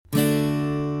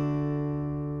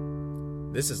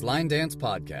This is Line Dance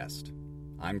Podcast.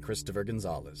 I'm Christopher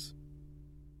Gonzalez.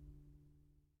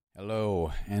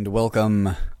 Hello, and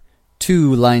welcome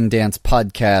to Line Dance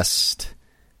Podcast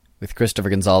with Christopher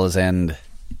Gonzalez and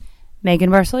Megan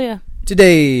Barcelia.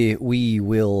 Today we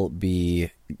will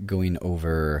be going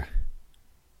over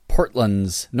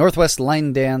Portland's Northwest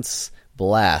Line Dance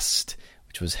Blast,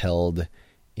 which was held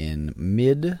in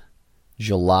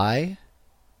mid-July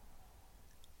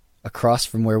across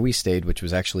from where we stayed, which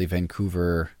was actually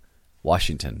Vancouver,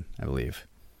 Washington, I believe.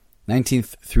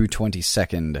 19th through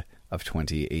 22nd of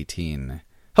 2018.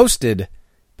 Hosted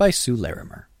by Sue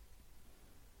Larimer.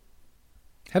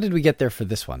 How did we get there for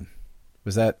this one?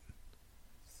 Was that...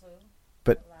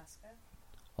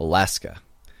 Alaska.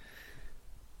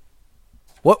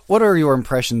 What are your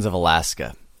impressions of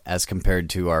Alaska as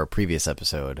compared to our previous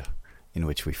episode in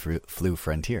which we flew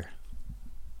Frontier?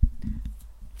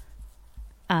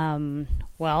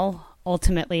 Well,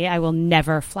 ultimately, I will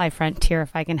never fly Frontier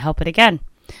if I can help it again.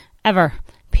 Ever.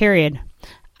 Period.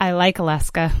 I like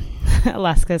Alaska.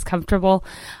 Alaska is comfortable.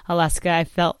 Alaska, I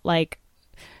felt like,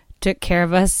 took care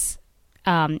of us.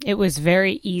 It was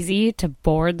very easy to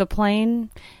board the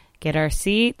plane, get our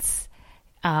seats.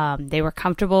 They were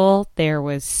comfortable. There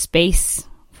was space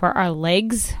for our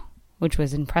legs, which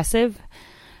was impressive.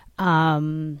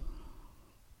 Alaska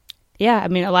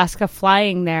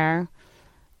flying there,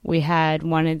 we had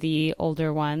one of the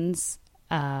older ones,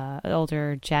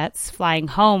 older jets. Flying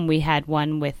home, we had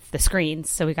one with the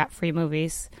screens, so we got free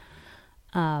movies.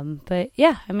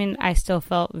 I still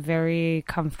felt very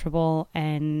comfortable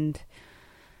and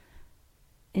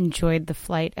enjoyed the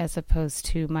flight as opposed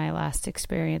to my last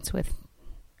experience with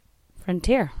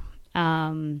Frontier.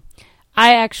 I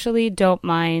actually don't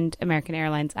mind American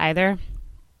Airlines either,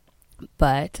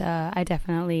 but I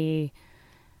definitely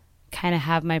kind of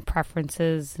have my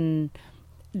preferences, and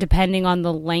depending on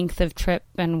the length of trip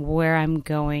and where I'm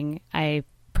going, I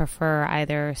prefer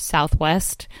either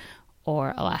Southwest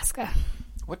or Alaska.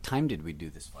 What time did we do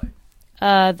this flight?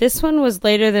 This one was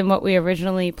later than what we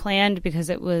originally planned because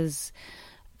it was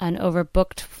an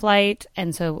overbooked flight,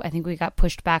 and so I think we got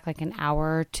pushed back like an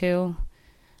hour or two,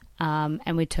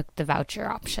 and we took the voucher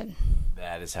option.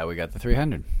 That is how we got the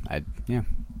 300. I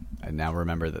now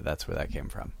remember that's where that came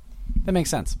from. That makes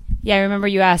sense. Yeah, I remember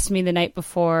you asked me the night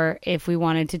before if we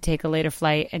wanted to take a later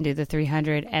flight and do the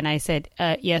 300, and I said,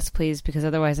 yes, please, because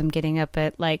otherwise I'm getting up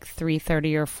at like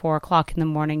 3:30 or 4 o'clock in the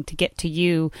morning to get to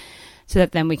you so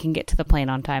that then we can get to the plane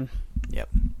on time. Yep.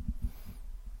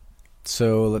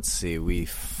 So let's see. We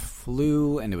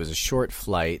flew, and it was a short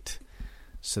flight,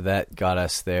 so that got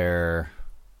us there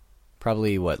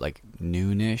probably,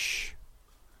 noonish?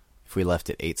 If we left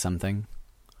at 8-something?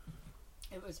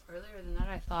 It was earlier than that,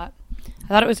 I thought. I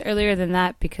thought it was earlier than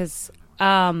that because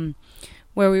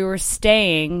where we were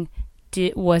staying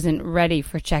wasn't ready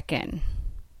for check-in.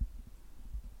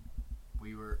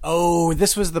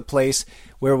 This was the place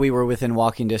where we were within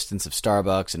walking distance of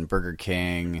Starbucks and Burger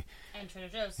King. And Trader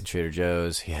Joe's. And Trader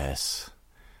Joe's, yes.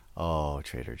 Oh,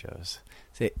 Trader Joe's.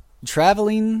 See,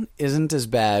 traveling isn't as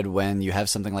bad when you have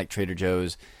something like Trader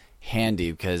Joe's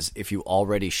handy, because if you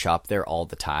already shop there all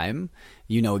the time,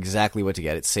 you know exactly what to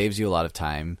get. It saves you a lot of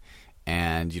time,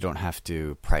 and you don't have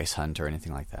to price hunt or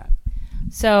anything like that.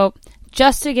 So,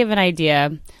 just to give an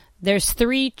idea, there's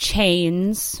 3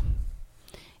 chains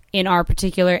in our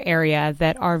particular area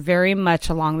that are very much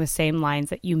along the same lines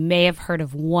that you may have heard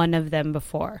of one of them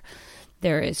before.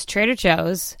 There is Trader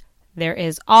Joe's, there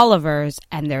is Oliver's,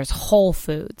 and there's Whole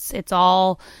Foods. It's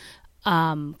all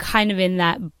kind of in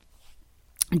that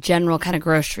general kind of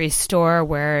grocery store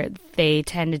where they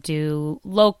tend to do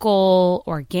local,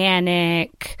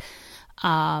 organic,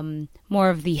 more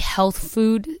of the health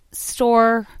food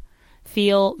store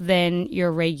feel than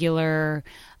your regular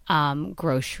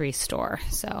grocery store.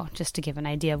 So just to give an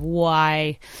idea of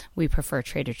why we prefer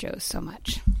Trader Joe's so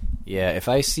much. Yeah, if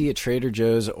I see a Trader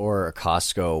Joe's or a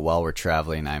Costco while we're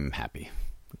traveling, I'm happy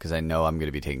because I know I'm going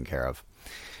to be taken care of.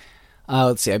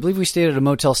 Let's see. I believe we stayed at a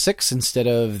Motel 6 instead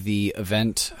of the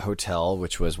event hotel,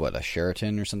 which was, a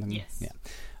Sheraton or something? Yes. Yeah.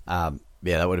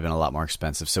 That would have been a lot more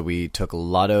expensive. So we took a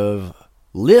lot of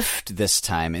Lyft this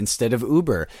time instead of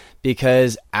Uber,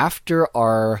 because after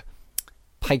our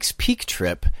Pikes Peak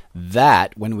trip,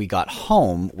 when we got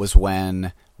home was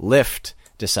when Lyft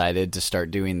decided to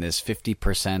start doing this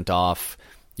 50% off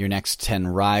your next 10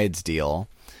 rides deal.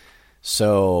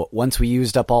 So once we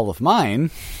used up all of mine,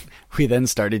 we then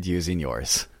started using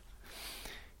yours.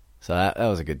 So that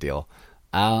was a good deal.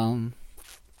 It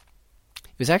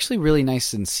was actually really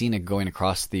nice and scenic going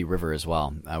across the river as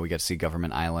well. We got to see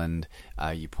Government Island.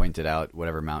 You pointed out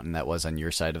whatever mountain that was on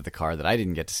your side of the car that I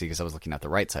didn't get to see because I was looking at the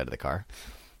right side of the car.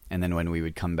 And then when we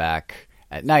would come back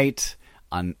at night,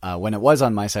 when it was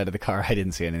on my side of the car, I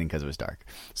didn't see anything because it was dark.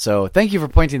 So thank you for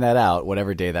pointing that out,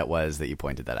 whatever day that was that you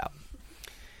pointed that out.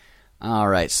 All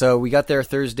right, so we got there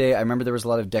Thursday. I remember there was a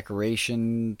lot of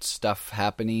decoration stuff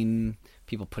happening,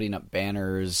 people putting up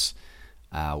banners.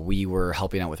 We were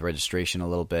helping out with registration a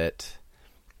little bit,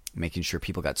 making sure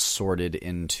people got sorted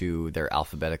into their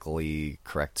alphabetically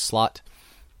correct slot.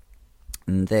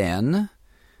 And then,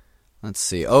 let's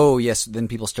see. Oh, yes, then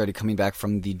people started coming back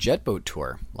from the jet boat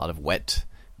tour. A lot of wet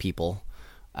people.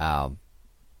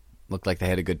 Looked like they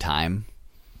had a good time.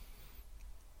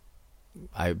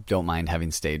 I don't mind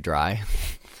having stayed dry,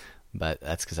 but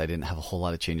that's because I didn't have a whole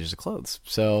lot of changes of clothes.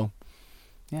 So,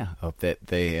 yeah, I hope that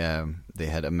they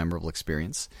had a memorable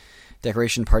experience.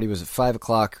 Decoration party was at 5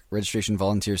 o'clock. Registration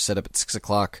volunteers set up at 6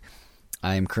 o'clock.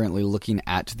 I am currently looking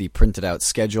at the printed out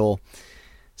schedule.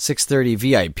 6:30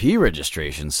 VIP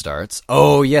registration starts.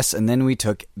 Oh, yes, and then we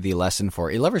took the lesson for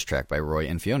A Lover's Track by Roy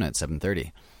and Fiona at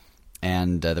 7:30.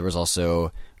 And there was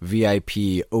also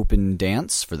VIP open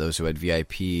dance for those who had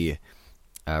VIP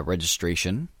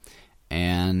registration.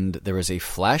 And there was a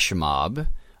flash mob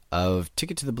of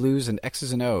Ticket to the Blues and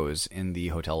X's and O's in the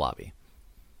hotel lobby.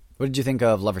 What did you think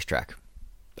of Lover's Track?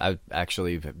 I've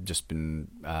actually just been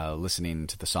listening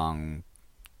to the song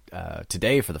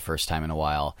today for the first time in a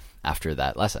while after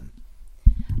that lesson.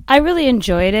 I really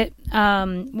enjoyed it.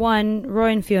 One,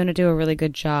 Roy and Fiona do a really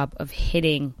good job of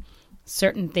hitting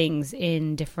certain things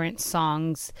in different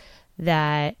songs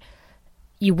that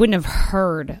you wouldn't have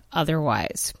heard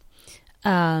otherwise.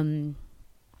 And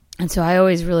so I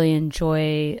always really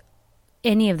enjoy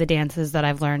any of the dances that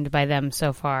I've learned by them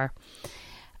so far.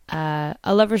 A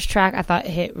Lover's Track I thought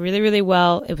hit really, really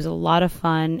well. It was a lot of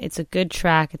fun. It's a good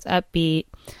track. It's upbeat.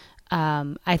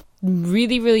 I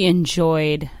really, really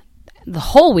enjoyed the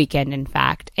whole weekend, in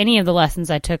fact. Any of the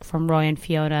lessons I took from Roy and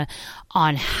Fiona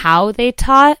on how they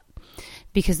taught,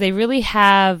 because they really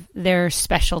have their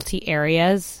specialty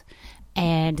areas,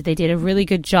 and they did a really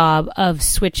good job of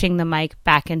switching the mic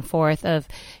back and forth of,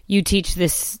 you teach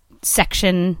this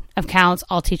section of counts,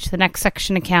 I'll teach the next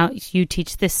section of counts, you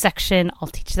teach this section, I'll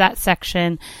teach that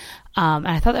section. And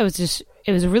I thought it was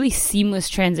a really seamless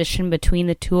transition between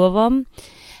the two of them.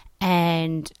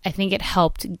 And I think it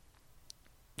helped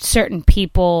certain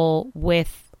people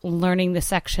with learning the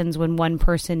sections when one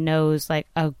person knows like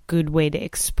a good way to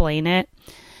explain it.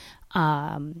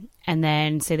 And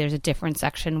then say there's a different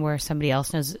section where somebody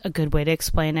else knows a good way to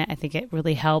explain it. I think it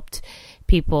really helped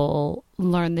people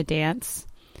learn the dance.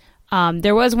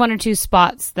 There was one or two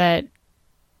spots that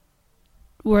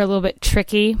were a little bit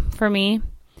tricky for me.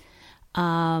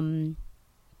 There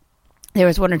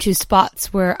was one or two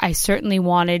spots where I certainly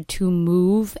wanted to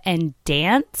move and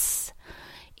dance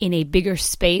in a bigger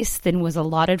space than was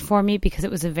allotted for me because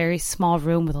it was a very small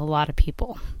room with a lot of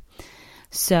people.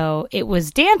 So it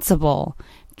was danceable,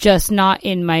 just not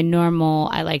in my normal,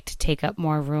 I like to take up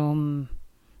more room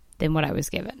than what I was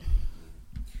given.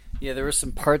 Yeah, there were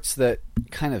some parts that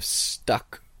kind of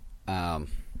stuck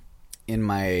in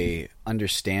my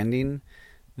understanding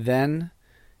then,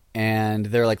 and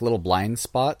they're like little blind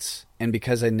spots. And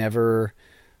because I never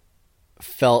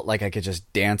felt like I could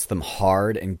just dance them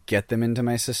hard and get them into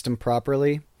my system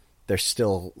properly, they're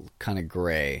still kind of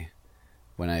gray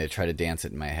when I try to dance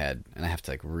it in my head. And I have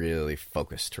to like really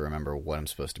focus to remember what I'm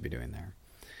supposed to be doing there.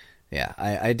 Yeah,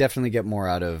 I definitely get more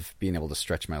out of being able to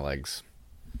stretch my legs.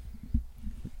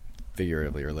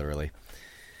 Figuratively or literally.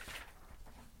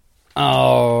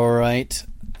 All right.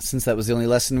 Since that was the only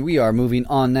lesson, we are moving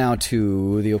on now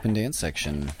to the open dance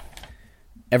section.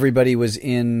 Everybody was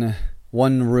in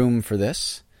one room for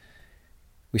this.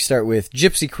 We start with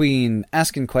Gypsy Queen,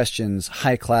 Asking Questions,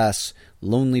 High Class,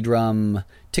 Lonely Drum,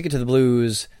 Ticket to the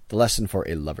Blues, the lesson for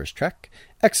A Lover's Track,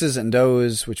 X's and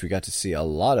O's, which we got to see a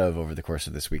lot of over the course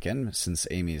of this weekend, since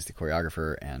Amy is the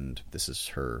choreographer and this is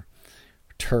her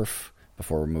turf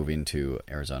before we're moving to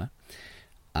Arizona.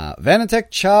 Vanatech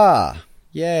Cha!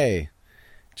 Yay!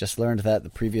 Just learned that the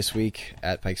previous week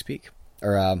at Pikes Peak.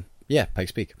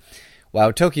 Pikes Peak.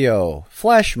 Wow Tokyo,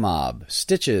 Flash Mob,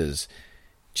 Stitches,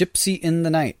 Gypsy in the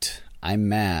Night, I'm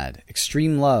Mad,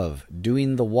 Extreme Love,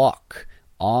 Doing the Walk,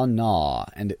 Aw Nah,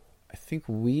 and I think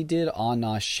we did Aw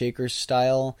Nah Shaker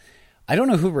style. I don't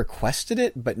know who requested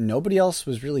it, but nobody else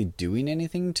was really doing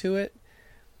anything to it.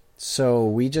 So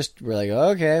we just were like,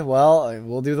 okay, well,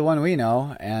 we'll do the one we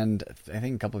know. And I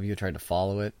think a couple of you tried to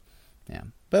follow it. Yeah,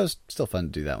 but it was still fun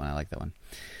to do that one. I like that one.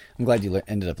 I'm glad you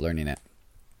ended up learning it.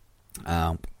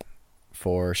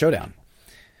 for Showdown.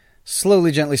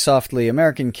 Slowly, gently, softly,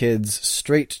 American Kids,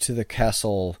 Straight to the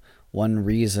Castle, One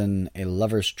Reason, A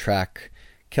Lover's Track,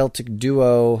 Celtic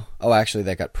Duo. Oh, actually,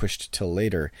 that got pushed till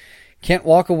later. Can't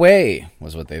Walk Away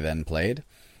was what they then played.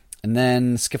 And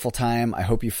then Skiffle Time, I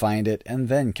Hope You Find It, and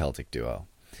then Celtic Duo.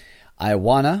 I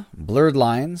Wanna, Blurred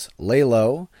Lines, Lay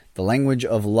Low, The Language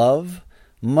of Love,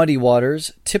 Muddy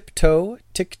Waters, Tiptoe,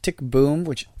 Tick Tick Boom,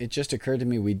 which it just occurred to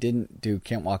me we didn't do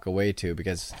Can't Walk Away to,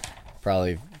 because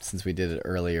probably since we did it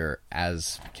earlier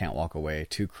as Can't Walk Away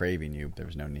to Craving You, there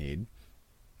was no need.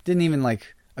 Didn't even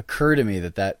occur to me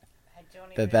that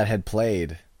had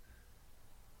played.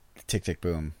 Tick Tick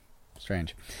Boom.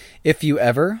 Strange. If You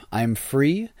Ever, I'm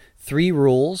Free, Three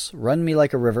Rules, Run Me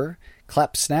Like a River,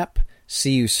 Clap Snap,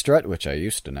 See You Strut, which I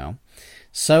used to know.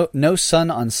 So No Sun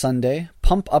on Sunday,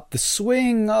 Pump Up the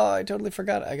Swing. Oh, I totally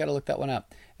forgot. I got to look that one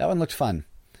up. That one looked fun.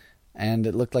 And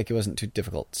it looked like it wasn't too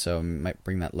difficult, so I might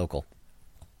bring that local.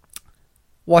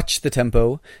 Watch the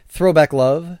Tempo, Throwback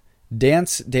Love,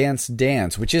 Dance, Dance,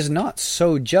 Dance, which is not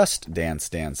so just Dance,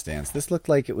 Dance, Dance. This looked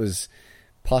like it was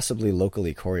possibly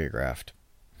locally choreographed.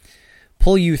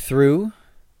 Pull You Through,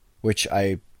 which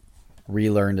I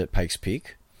relearned at Pikes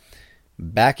Peak.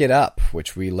 Back It Up,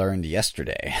 which we learned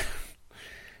yesterday.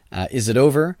 Is It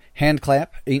Over? Hand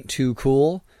Clap, Ain't Too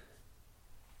Cool.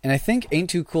 And I think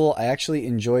Ain't Too Cool I actually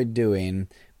enjoyed doing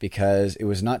because it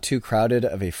was not too crowded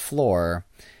of a floor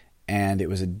and it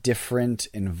was a different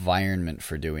environment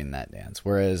for doing that dance.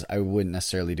 Whereas I wouldn't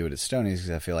necessarily do it at Stoney's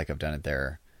because I feel like I've done it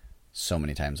there so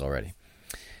many times already.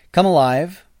 Come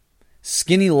Alive,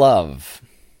 Skinny Love.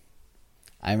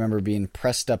 I remember being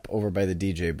pressed up over by the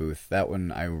DJ booth. That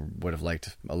one I would have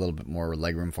liked a little bit more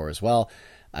legroom for as well.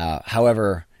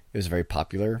 However, it was a very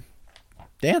popular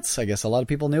dance. I guess a lot of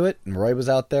people knew it, and Roy was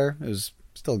out there. It was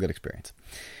still a good experience.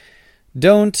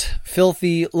 Don't,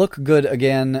 Filthy, Look Good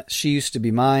Again, She Used to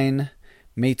Be Mine,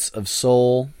 Mates of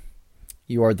Soul,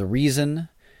 You Are the Reason,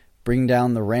 Bring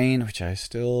Down the Rain, which I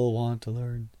still want to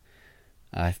learn.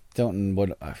 I don't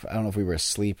know if we were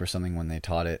asleep or something when they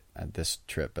taught it at this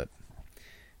trip, but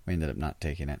we ended up not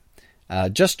taking it.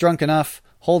 Just Drunk Enough,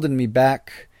 Holding Me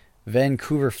Back,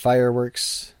 Vancouver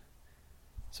Fireworks.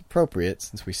 It's appropriate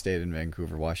since we stayed in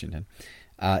Vancouver, Washington.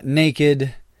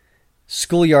 Naked,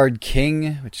 Schoolyard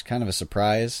King, which is kind of a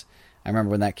surprise. I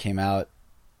remember when that came out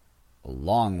a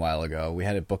long while ago. We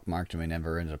had it bookmarked and we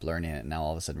never ended up learning it, and now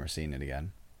all of a sudden we're seeing it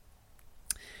again.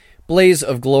 Blaze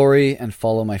of Glory and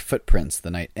Follow My Footprints.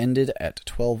 The night ended at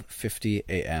 12:50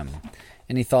 a.m.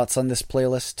 Any thoughts on this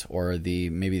playlist, or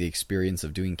maybe the experience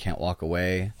of doing Can't Walk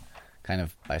Away kind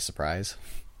of by surprise?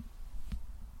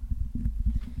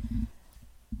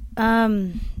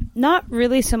 Not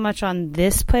really so much on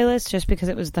this playlist, just because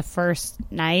it was the first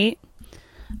night.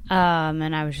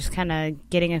 And I was just kind of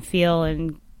getting a feel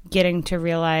and getting to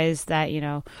realize that,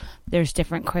 there's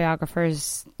different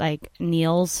choreographers like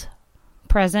Neil's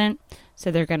present.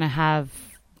 So they're going to have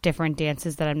different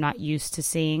dances that I'm not used to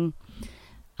seeing.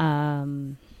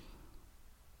 I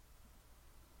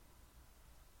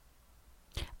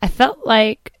felt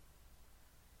like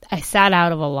I sat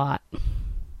out of a lot.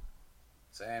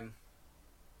 Same.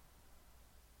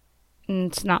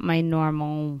 It's not my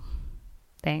normal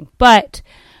thing. But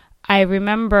I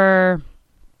remember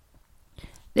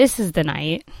this is the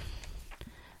night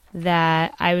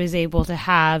that I was able to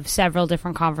have several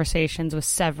different conversations with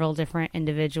several different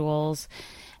individuals.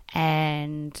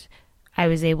 And I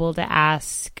was able to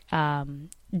ask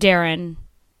Darren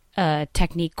a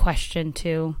technique question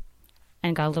too,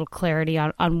 and got a little clarity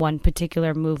on one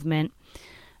particular movement.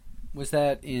 Was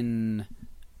that in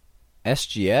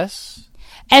SGS?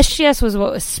 SGS was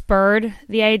what spurred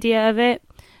the idea of it,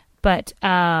 but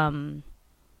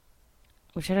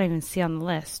which I don't even see on the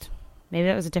list. Maybe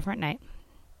that was a different night.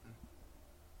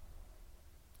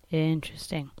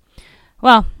 Interesting.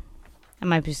 Well, I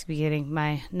might just be getting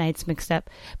my nights mixed up.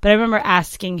 But I remember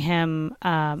asking him,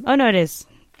 oh no, it is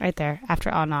right there after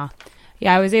Anna.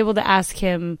 Yeah, I was able to ask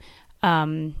him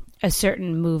a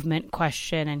certain movement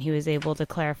question, and he was able to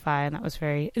clarify, and that was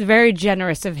very, very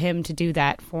generous of him to do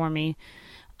that for me.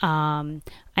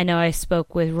 I know I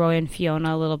spoke with Roy and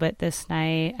Fiona a little bit this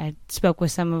night. I spoke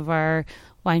with some of our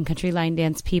Wine Country Line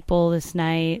Dance people this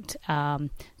night.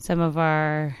 Some of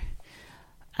our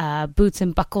Boots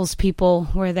and Buckles people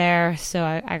were there, so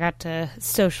I got to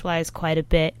socialize quite a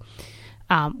bit,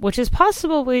 which is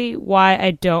possibly why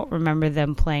I don't remember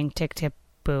them playing Tick Tick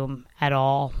Boom at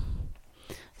all.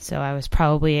 So I was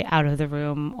probably out of the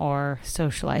room or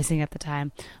socializing at the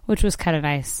time, which was kind of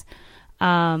nice.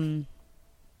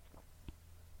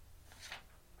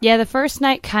 Yeah, the first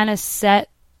night kind of set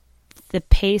the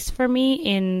pace for me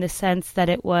in the sense that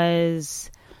it was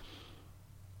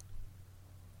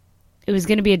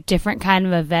going to be a different kind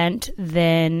of event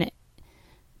than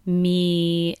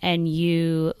me and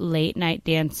you late night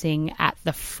dancing at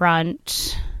the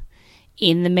front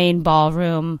in the main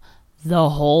ballroom the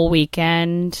whole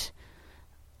weekend.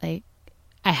 Like,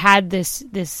 I had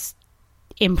this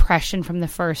impression from the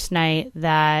first night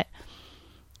that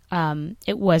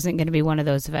it wasn't going to be one of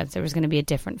those events. There was going to be a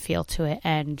different feel to it,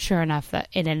 and sure enough, that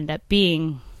it ended up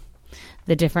being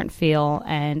the different feel,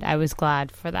 and I was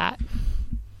glad for that.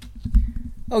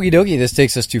 Okie dokie, this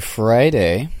takes us to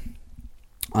Friday.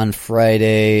 On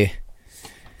Friday,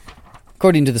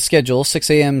 according to the schedule, 6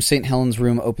 a.m. St. Helens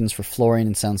Room opens for flooring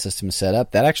and sound system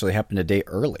setup. That actually happened a day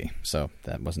early, so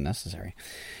that wasn't necessary.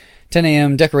 10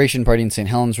 a.m. decoration party in St.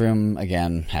 Helens Room,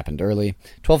 again, happened early.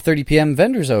 12:30 p.m.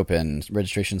 vendors open.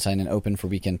 Registration sign-in open for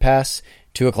weekend pass.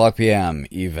 2 o'clock p.m.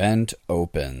 event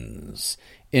opens.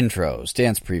 Intros,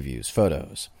 dance previews,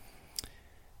 photos.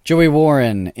 Joey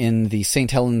Warren in the St.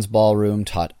 Helens Ballroom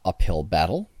taught Uphill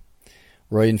Battle.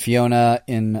 Roy and Fiona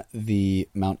in the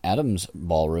Mount Adams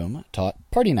Ballroom taught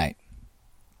Party Night.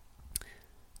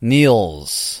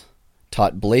 Niels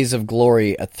taught Blaze of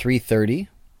Glory at 3:30,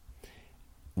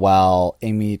 while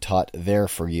Amy taught There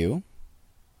For You.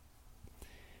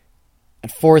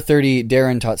 At 4:30,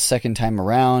 Darren taught Second Time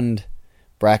Around.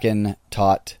 Bracken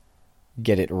taught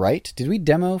Get It Right. Did we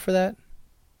demo for that?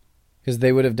 Because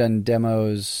they would have done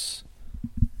demos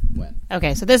when?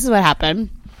 Okay, so this is what happened.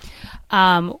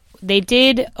 They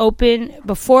did open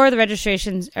before the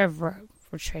registrations,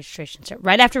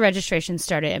 right after registration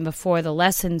started and before the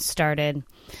lessons started.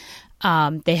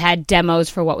 They had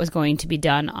demos for what was going to be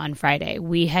done on Friday.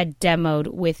 We had demoed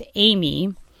with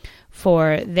Amy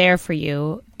for There For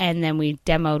You, and then we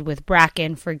demoed with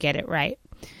Bracken for Get It Right.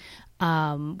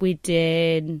 We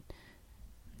did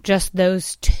just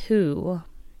those two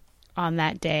on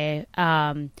that day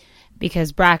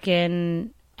because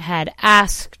Bracken had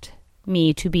asked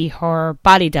me to be her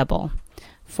body double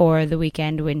for the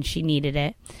weekend when she needed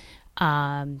it,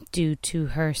 due to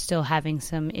her still having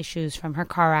some issues from her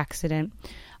car accident.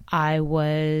 I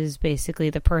was basically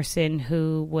the person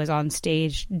who was on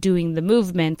stage doing the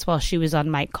movements while she was on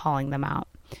mic calling them out.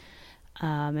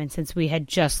 And since we had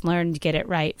just learned to Get It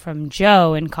Right from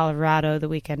Joe in Colorado the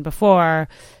weekend before,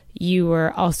 you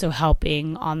were also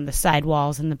helping on the side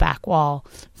walls and the back wall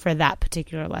for that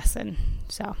particular lesson.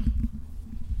 So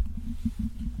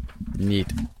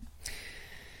neat.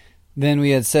 Then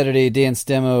we had Saturday dance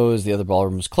demos. The other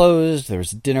ballroom was closed. There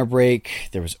was a dinner break.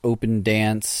 There was open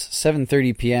dance.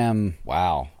 7:30 p.m.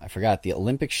 Wow, I forgot. The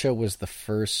Olympic show was the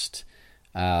first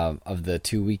of the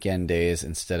 2 weekend days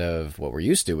instead of what we're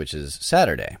used to, which is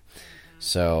Saturday.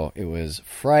 So it was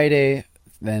Friday.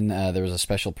 Then there was a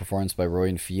special performance by Roy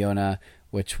and Fiona,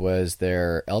 which was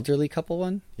their elderly couple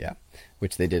one. Yeah,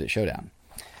 which they did at Showdown.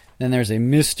 Then there's a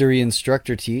mystery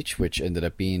instructor teach, which ended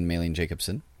up being Maylene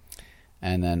Jacobson.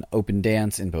 And then open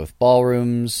dance in both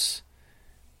ballrooms.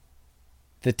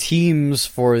 The teams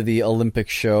for the Olympic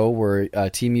show were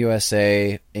Team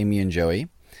USA, Amy and Joey.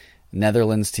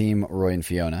 Netherlands team, Roy and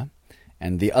Fiona.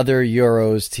 And the other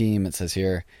Euros team, it says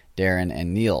here, Darren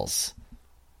and Niels.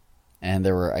 And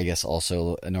there were, I guess,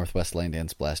 also a Northwest Line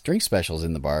Dance Blast drink specials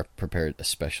in the bar prepared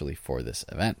especially for this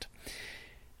event.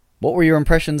 What were your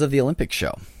impressions of the Olympic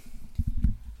show?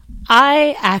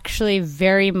 I actually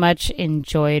very much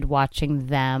enjoyed watching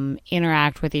them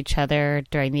interact with each other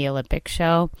during the Olympic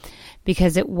show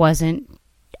because it wasn't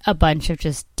a bunch of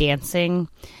just dancing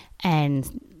and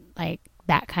like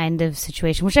that kind of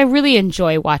situation, which I really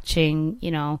enjoy watching,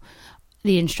 you know,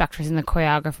 the instructors and the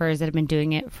choreographers that have been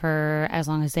doing it for as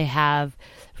long as they have,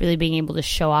 really being able to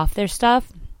show off their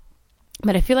stuff.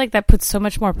 But I feel like that puts so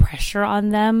much more pressure on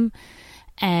them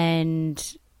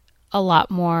and a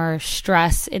lot more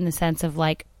stress in the sense of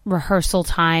like rehearsal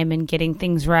time and getting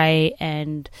things right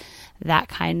and that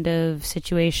kind of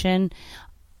situation,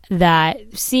 that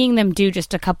seeing them do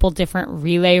just a couple different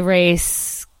relay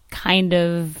race kind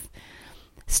of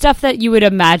stuff that you would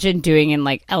imagine doing in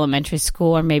like elementary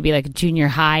school or maybe like junior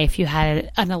high if you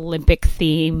had an Olympic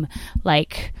theme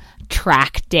like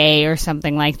track day or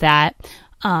something like that.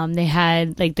 They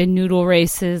had like the noodle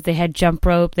races, they had jump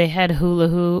rope, they had hula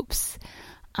hoops.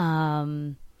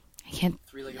 They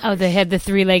had the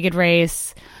three-legged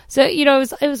race. So, you know,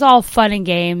 it was all fun and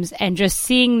games, and just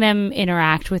seeing them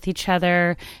interact with each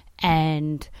other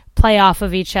and play off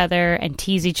of each other and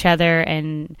tease each other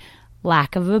and,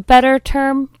 lack of a better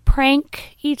term,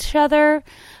 prank each other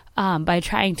by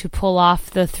trying to pull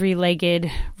off the three-legged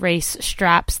race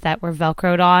straps that were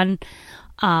Velcroed on.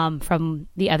 from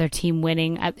the other team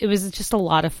winning. It was just a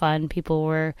lot of fun. People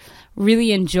were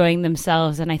really enjoying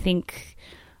themselves, and I think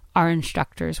our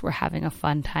instructors were having a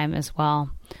fun time as well.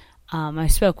 I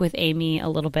spoke with Amy a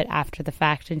little bit after the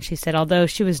fact, and she said although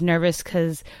she was nervous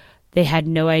because they had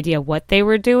no idea what they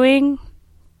were doing,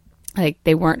 like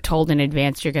they weren't told in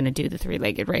advance, you're going to do the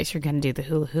three-legged race, you're going to do the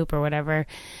hula hoop or whatever,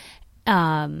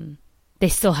 they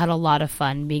still had a lot of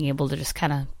fun being able to just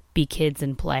kind of be kids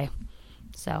and play.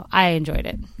 So I enjoyed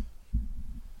it.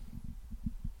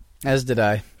 As did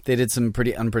I. They did some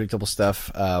pretty unpredictable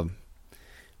stuff.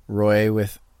 Roy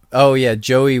with... Oh, yeah,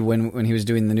 Joey when he was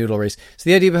doing the noodle race. So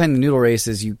the idea behind the noodle race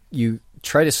is you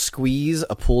try to squeeze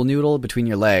a pool noodle between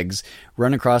your legs,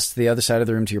 run across to the other side of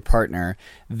the room to your partner.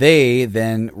 They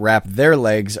then wrap their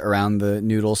legs around the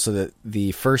noodle so that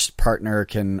the first partner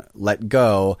can let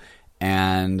go,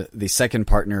 and the second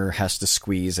partner has to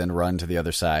squeeze and run to the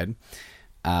other side.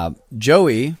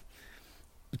 Joey,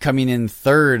 coming in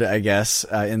third, I guess,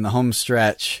 in the home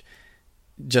stretch,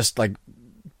 just like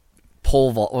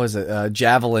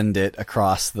javelined it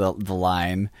across the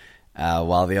line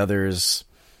while the others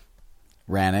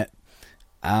ran it.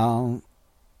 And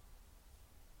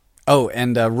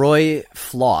Roy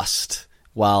flossed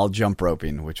while jump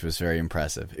roping, which was very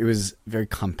impressive. It was very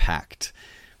compact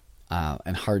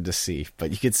and hard to see,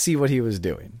 but you could see what he was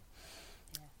doing.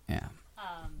 Yeah.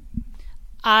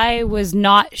 I was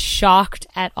not shocked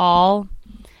at all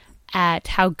at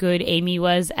how good Amy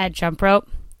was at jump rope.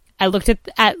 I looked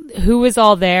at who was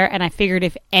all there, and I figured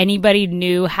if anybody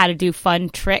knew how to do fun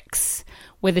tricks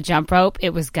with a jump rope,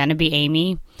 it was going to be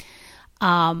Amy.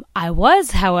 I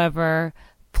was, however,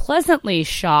 pleasantly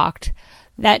shocked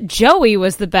that Joey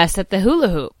was the best at the hula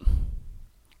hoop.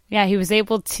 Yeah, he was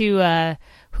able to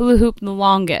hula hoop the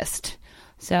longest.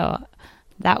 So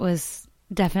that was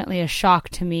definitely a shock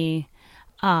to me.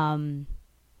 I'm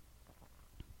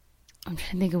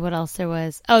trying to think of what else there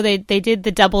was. Oh, they did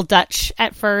the double Dutch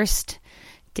at first.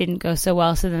 Didn't go so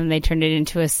well, so then they turned it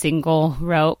into a single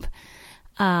rope.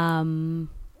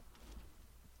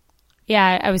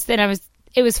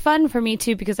 It was fun for me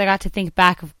too because I got to think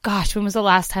back of, gosh, when was the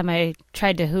last time I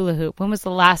tried to hula hoop? When was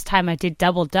the last time I did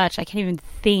double Dutch? I can't even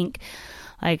think.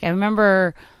 Like I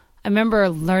remember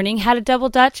learning how to double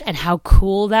Dutch and how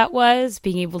cool that was,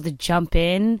 being able to jump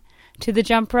in to the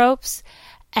jump ropes.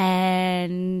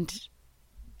 And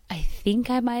I think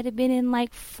I might have been in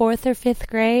like 4th or 5th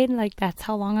grade. Like that's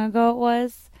how long ago it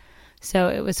was. So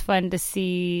it was fun to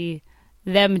see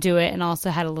them do it and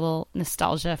also had a little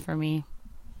nostalgia for me.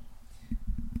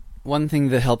 One thing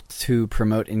that helped to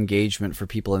promote engagement for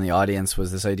people in the audience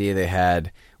was this idea they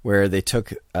had where they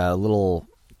took a little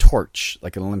torch,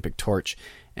 like an Olympic torch,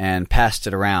 and passed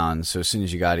it around. So as soon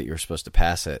as you got it, you were supposed to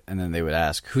pass it. And then they would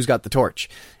ask, who's got the torch?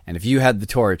 And if you had the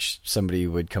torch, somebody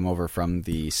would come over from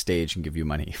the stage and give you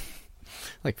money.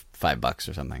 Like $5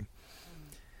 or something.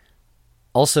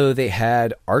 Also, they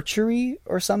had archery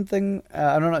or something.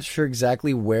 I'm not sure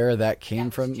exactly where that came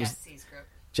from. Jesse's group.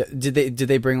 Did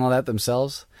they bring all that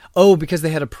themselves? Oh, because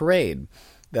they had a parade.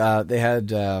 They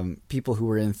had people who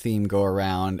were in theme go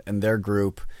around, and their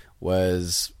group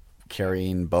was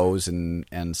carrying bows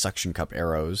and suction cup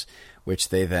arrows, which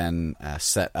they then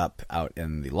set up out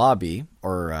in the lobby,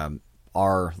 or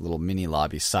our little mini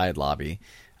lobby, side lobby,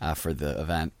 for the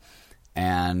event.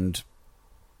 And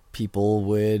people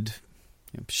would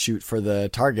shoot for the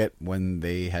target when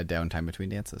they had downtime between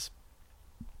dances.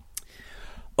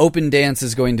 Open Dance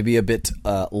is going to be a bit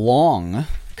long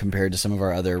compared to some of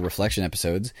our other Reflection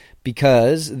episodes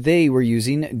because they were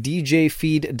using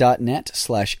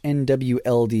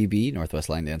djfeed.net/NWLDB, Northwest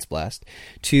Line Dance Blast,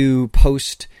 to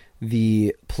post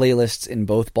the playlists in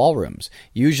both ballrooms.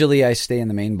 Usually I stay in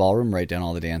the main ballroom, write down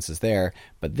all the dances there,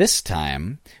 but this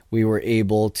time we were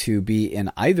able to be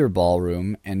in either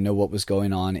ballroom and know what was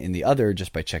going on in the other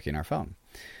just by checking our phone.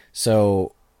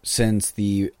 So since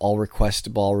the All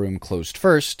Request ballroom closed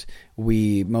first,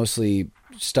 we mostly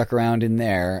stuck around in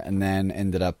there and then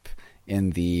ended up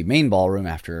in the main ballroom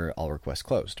after All Request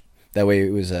closed. That way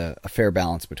it was a fair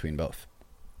balance between both.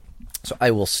 So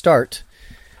I will start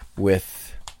with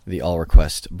the All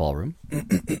Request ballroom.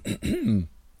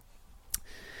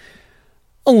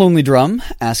 A Lonely Drum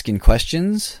asking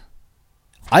questions.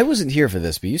 I wasn't here for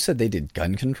this, but you said they did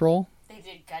gun control? They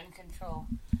did gun control.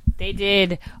 They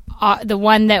did the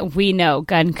one that we know,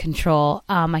 gun control.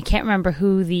 I can't remember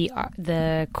who the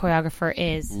choreographer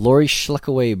is. Lori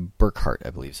Schleckaway Burkhart,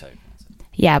 I believe. So.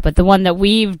 Yeah, but the one that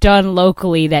we've done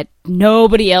locally that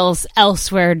nobody else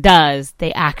elsewhere does,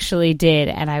 they actually did,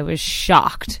 and I was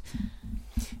shocked.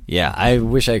 Yeah, I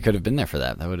wish I could have been there for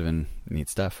that. That would have been neat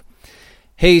stuff.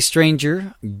 Hey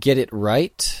Stranger, Get It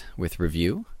Right with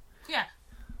review. Yeah.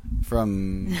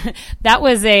 From That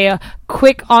was a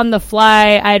quick on the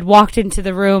fly. I had walked into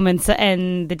the room and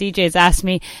the DJs asked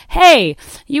me, "Hey,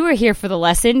 you were here for the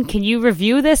lesson. Can you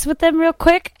review this with them real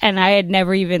quick?" And I had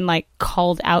never even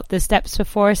called out the steps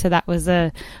before, so that was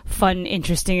a fun,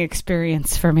 interesting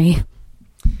experience for me.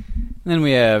 Then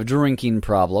we have Drinking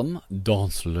Problem,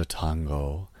 Danse le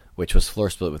Tango, which was Floor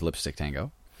Split with Lipstick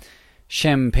Tango.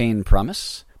 Champagne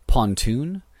Promise,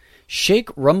 Pontoon, Shake,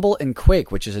 Rumble, and Quake,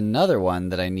 which is another one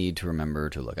that I need to remember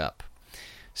to look up.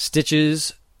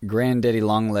 Stitches, Granddaddy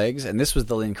Longlegs, and this was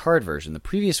the Lynn Card version. The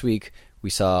previous week, we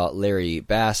saw Larry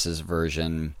Bass's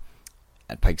version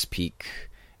at Pikes Peak.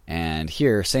 And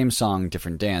here, same song,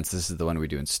 different dance. This is the one we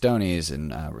do in Stoney's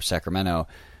in Sacramento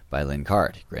by Lynn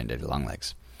Card, Granddaddy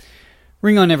Longlegs.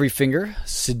 Ring on Every Finger,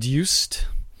 Seduced,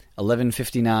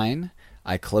 11:59,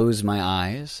 I Close My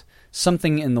Eyes,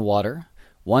 Something in the Water,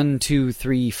 1, 2,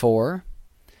 3, 4,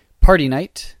 Party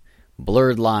Night,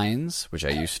 Blurred Lines, which I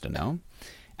used to know,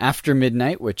 After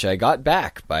Midnight, which I got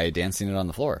back by dancing it on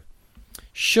the floor,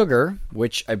 Sugar,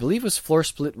 which I believe was Floor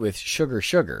Split with Sugar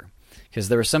Sugar, because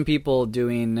there were some people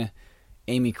doing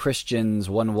Amy Christian's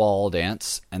One Wall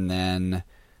dance, and then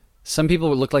some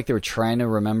people looked like they were trying to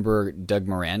remember Doug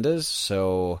Miranda's,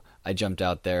 so I jumped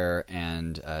out there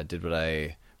and did what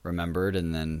I remembered,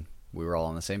 and then we were all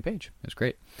on the same page. It was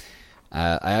great.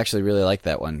 I actually really like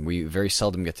that one. We very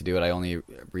seldom get to do it. I only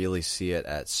really see it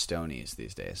at Stoney's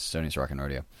these days. Stoney's Rock and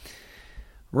Rodeo.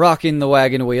 Rockin' the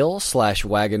Wagon Wheel /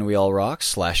 Wagon Wheel Rock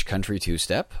 / Country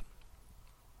Two-Step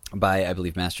by, I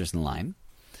believe, Masters in Line.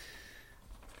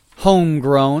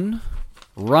 Homegrown,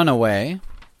 Runaway,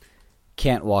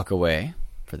 Can't Walk Away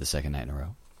for the second night in a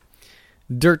row.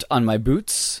 Dirt on My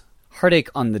Boots, Heartache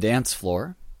on the Dance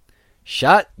Floor,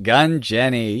 Shotgun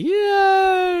Jenny,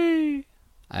 yay!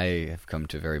 I have come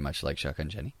to very much like Shotgun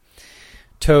Jenny.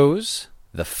 Toes,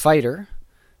 The Fighter,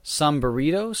 Some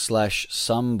Burrito /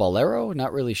 Some Bolero,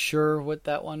 not really sure what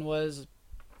that one was.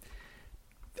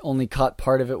 Only caught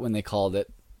part of it when they called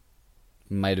it.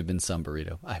 Might have been Some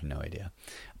Burrito, I have no idea.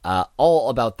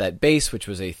 All About That Bass, which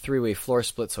was a 3-way floor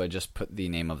split, so I just put the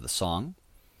name of the song.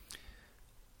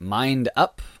 Wind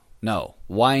Up.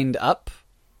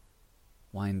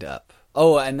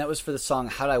 Oh, and that was for the song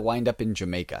How'd I Wind Up in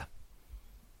Jamaica?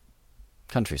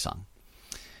 Country song.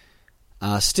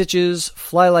 Stitches,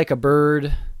 Fly Like a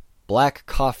Bird, Black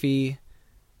Coffee.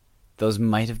 Those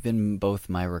might have been both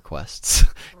my requests,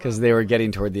 because they were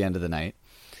getting toward the end of the night.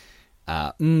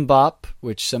 Mbop,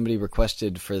 which somebody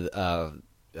requested for the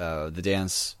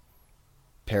dance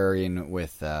pairing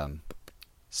with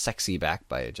Sexy Back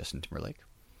by Justin Timberlake.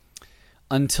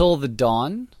 Until the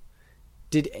Dawn.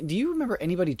 Do you remember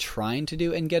anybody trying to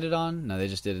do And Get It On? No, they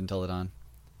just did Until the Dawn.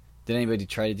 Did anybody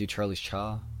try to do Charlie's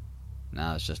Chaw?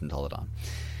 No, it's just Until the Dawn.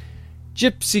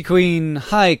 Gypsy Queen,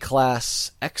 High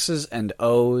Class, X's and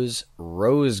O's,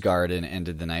 Rose Garden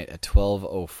ended the night at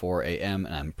 12:04 a.m.,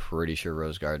 and I'm pretty sure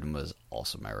Rose Garden was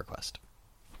also my request.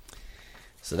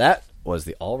 So that was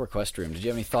the all request room. Did you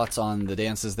have any thoughts on the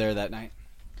dances there that night?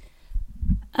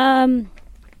 I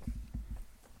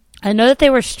know that they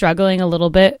were struggling a little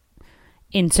bit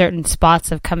in certain spots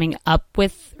of coming up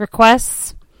with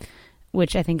requests,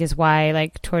 which I think is why,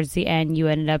 towards the end, you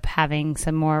ended up having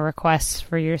some more requests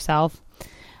for yourself.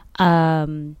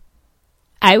 I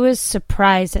was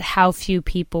surprised at how few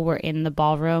people were in the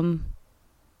ballroom.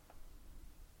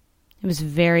 It was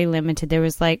very limited. There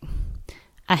was, a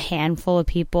handful of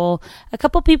people. A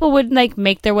couple people would,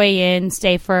 make their way in,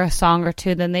 stay for a song or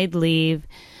two, then they'd leave.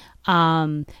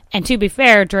 And to be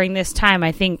fair, during this time,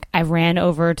 I think I ran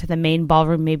over to the main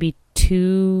ballroom maybe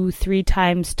 2-3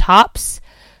 times tops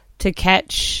to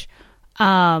catch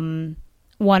one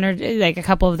or a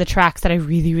couple of the tracks that I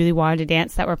really, really wanted to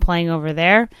dance that were playing over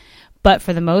there. But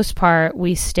for the most part,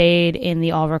 we stayed in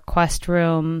the all request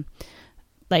room,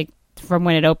 from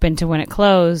when it opened to when it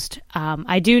closed.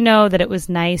 I do know that it was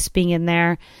nice being in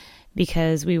there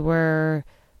because we were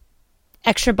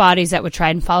extra bodies that would try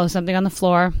and follow something on the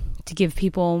floor to give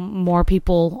more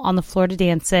people on the floor to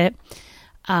dance it.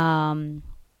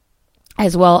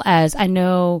 As well as, I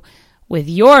know with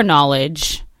your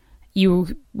knowledge,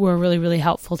 you were really, really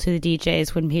helpful to the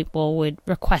DJs when people would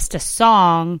request a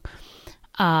song.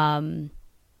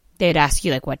 They'd ask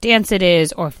you what dance it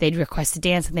is, or if they'd request a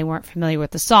dance and they weren't familiar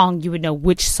with the song, you would know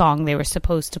which song they were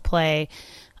supposed to play.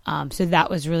 So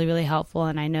that was really, really helpful.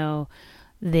 And I know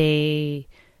they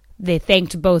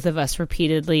thanked both of us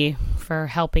repeatedly for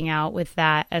helping out with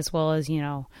that, as well as,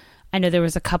 I know there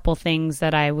was a couple things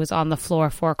that I was on the floor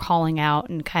for, calling out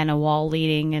and kind of wall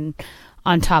leading and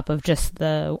on top of just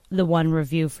the one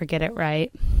review for Get It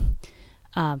Right.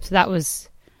 So that was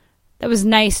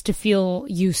nice to feel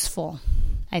useful,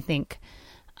 I think.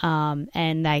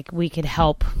 And like we could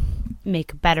help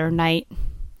make a better night.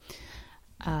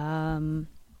 There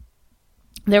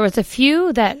was a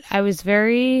few that I was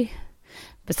very,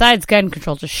 besides gun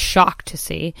control, just shocked to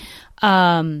see,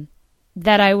 that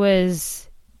I was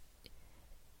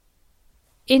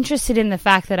interested in the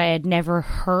fact that I had never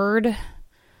heard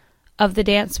of the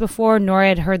dance before, nor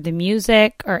had heard the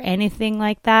music or anything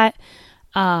like that.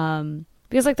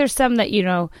 Because like there's some that, you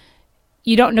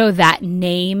don't know that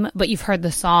name, but you've heard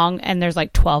the song and there's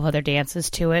like 12 other dances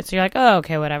to it. So you're like, oh,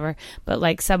 okay, whatever. But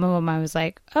like some of them I was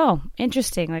like, oh,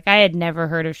 interesting. Like I had never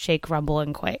heard of Shake, Rumble,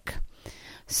 and Quake.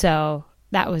 So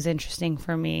that was interesting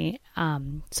for me.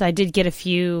 So I did get a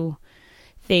few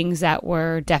things that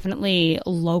were definitely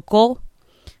local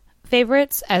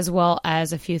favorites, as well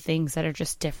as a few things that are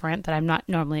just different that I'm not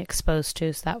normally exposed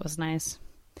to. So that was nice.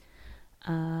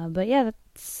 But yeah,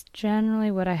 that's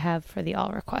generally what I have for the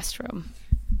all request room.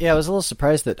 Yeah, I was a little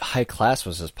surprised that High Class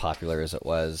was as popular as it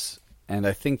was. And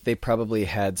I think they probably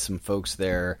had some folks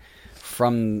there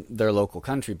from their local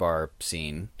country bar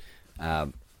scene,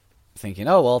 thinking,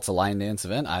 oh, well, it's a line dance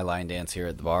event. I line dance here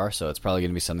at the bar, so it's probably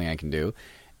going to be something I can do.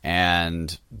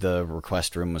 And the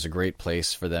request room was a great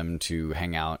place for them to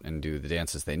hang out and do the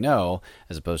dances they know,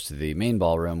 as opposed to the main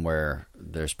ballroom where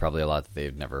there's probably a lot that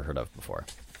they've never heard of before.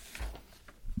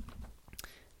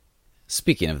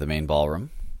 Speaking of the main ballroom,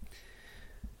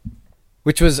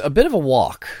 which was a bit of a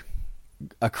walk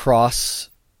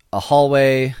across a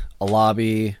hallway, a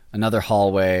lobby, another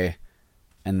hallway,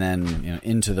 and then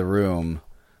into the room.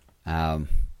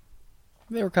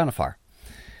 They were kind of far.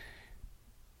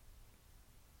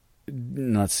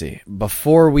 Let's see.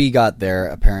 Before we got there,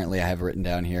 apparently I have written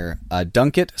down here,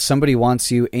 Dunk It, Somebody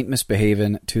Wants You, Ain't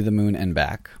Misbehavin', To the Moon and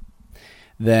Back.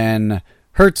 Then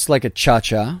Hurts Like a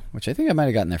Cha-Cha, which I think I might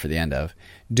have gotten there for the end of.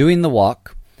 Doing the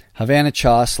Walk, Havana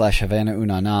Cha / Havana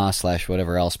Una Na /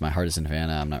 whatever else. My Heart is in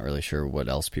Havana. I'm not really sure what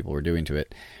else people were doing to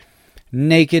it.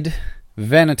 Naked,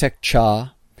 Vanatek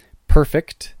Cha,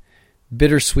 Perfect,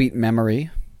 Bittersweet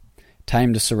Memory,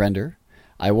 Time to Surrender,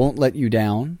 I Won't Let You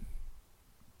Down.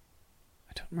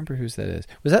 I don't remember whose that is.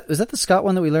 Was that the Scott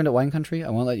one that we learned at Wine Country? I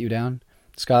Won't Let You Down?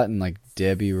 Scott and like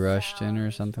Debbie Rushton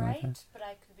or something like that? But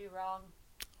I could be wrong.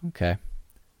 Okay.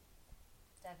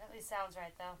 Definitely sounds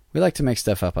right, though. We like to make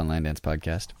stuff up on Land Dance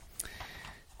Podcast.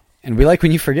 And we like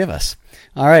when you forgive us.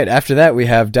 All right, after that we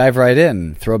have Dive Right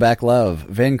In, Throwback Love,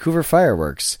 Vancouver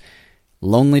Fireworks,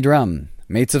 Lonely Drum,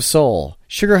 Mates of Soul,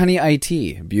 Sugar Honey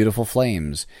IT, Beautiful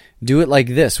Flames, Do It Like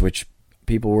This, which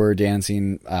people were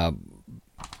dancing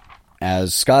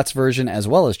as Scott's version as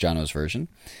well as Jono's version.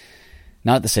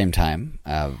 Not at the same time.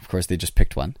 Of course, they just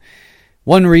picked one.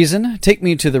 One Reason, Take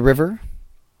Me to the River,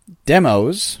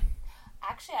 Demos.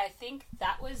 Actually, I think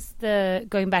that was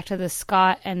going back to the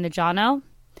Scott and the Jono,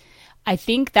 I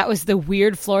think that was the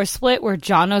weird floor split where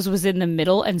Jono's was in the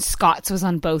middle and Scott's was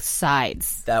on both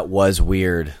sides. That was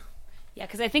weird. Yeah,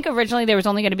 because I think originally there was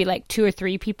only going to be like 2 or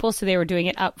 3 people, so they were doing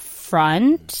it up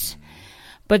front.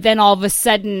 But then all of a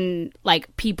sudden,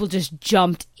 like, people just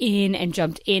jumped in, and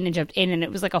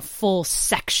it was like a full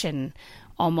section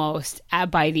almost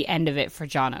by the end of it for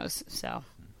Jono's. So,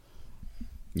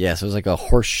 yeah, so it was like a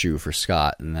horseshoe for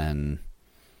Scott, and then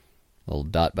a little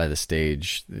dot by the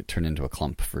stage that turned into a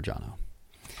clump for Jono.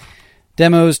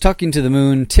 Demos, Talking to the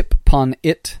Moon, Tip Pon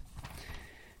It,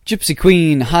 Gypsy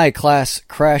Queen, High Class,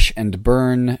 Crash and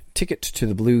Burn, Ticket to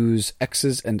the Blues,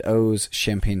 X's and O's,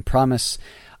 Champagne Promise,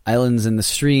 Islands in the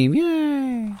Stream,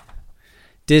 yay!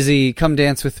 Dizzy, Come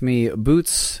Dance With Me,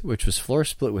 Boots, which was floor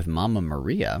split with Mama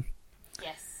Maria.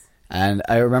 yes. And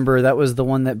I remember that was the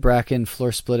one that Bracken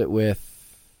floor split it with,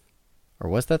 or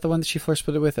was that the one that she floor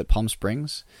split it with at Palm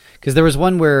Springs? Because there was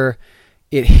one where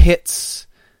it hits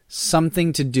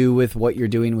something to do with what you're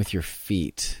doing with your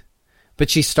feet. But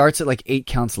she starts at like 8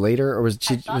 counts later, or was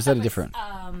that a different?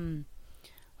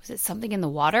 Was it something in the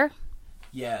water?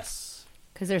 Yes.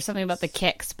 Because there's something about the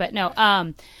kicks, but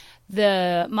no.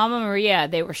 The Mama Maria,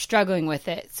 they were struggling with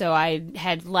it, so I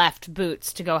had left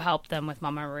Boots to go help them with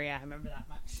Mama Maria. I remember that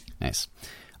much. Nice.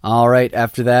 All right,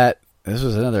 after that, this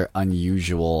was another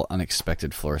unusual,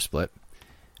 unexpected floor split.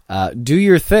 Do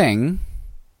Your Thing,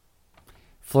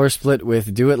 floor split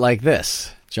with Do It Like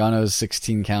This, Jono's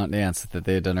 16-count dance that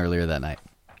they had done earlier that night.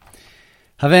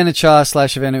 Havana Cha /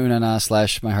 Havana Una Na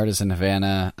 / My Heart is in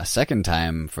Havana, a second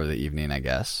time for the evening, I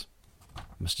guess.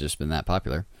 Must have just been that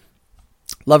popular.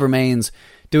 Love Remains,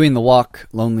 Doing the Walk,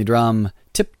 Lonely Drum,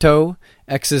 Tiptoe,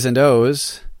 X's and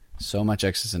O's. So much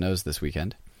X's and O's this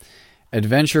weekend.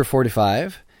 Adventure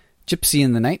 45, Gypsy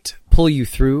in the Night, Pull You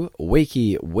Through,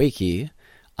 Wakey Wakey,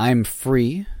 I'm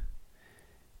Free.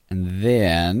 And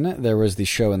then there was the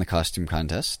show and the costume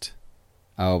contest.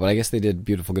 Oh, but I guess they did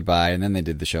Beautiful Goodbye, and then they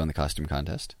did the show and the costume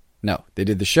contest. No, they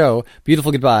did the show,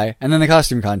 Beautiful Goodbye, and then the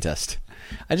costume contest.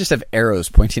 I just have arrows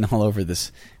pointing all over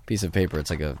this piece of paper. It's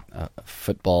like a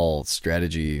football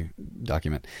strategy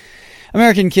document.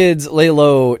 American Kids, Lay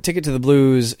Low, Ticket to the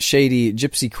Blues, Shady,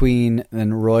 Gypsy Queen,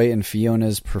 then Roy and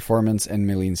Fiona's Performance and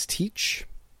Milleen's Teach.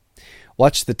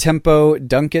 Watch the Tempo,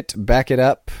 Dunk It, Back It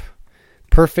Up,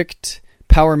 Perfect,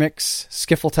 Power Mix,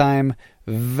 Skiffle Time,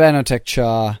 Vanotech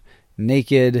Cha,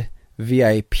 Naked,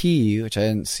 VIP, which I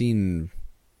hadn't seen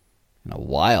in a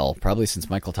while, probably since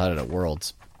Michael taught it at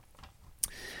Worlds.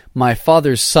 My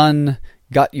Father's Son,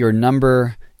 Got Your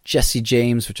Number, Jesse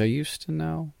James, which I used to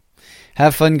know.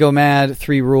 Have Fun, Go Mad,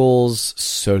 3 Rules,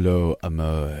 Solo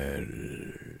Amor.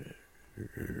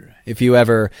 If You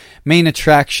Ever, Main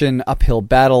Attraction, Uphill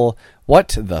Battle,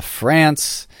 What the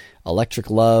France, Electric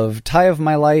Love, Tie of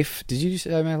My Life. Did you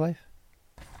say Tie of My Life?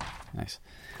 Nice.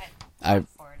 I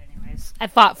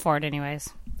fought for it anyways.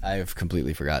 I've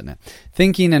completely forgotten it.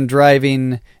 Thinking and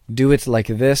Driving, Do It Like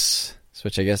This,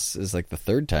 which I guess is like the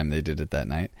third time they did it that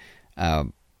night.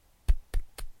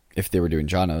 If they were doing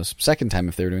Jono's. Second time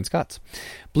if they were doing Scott's.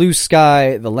 Blue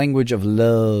Sky, The Language of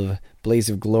Love, Blaze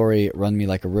of Glory, Run Me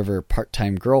Like a River,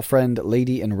 Part-Time Girlfriend,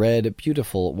 Lady in Red,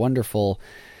 Beautiful, Wonderful,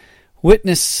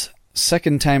 Witness,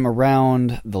 Second Time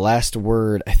Around, The Last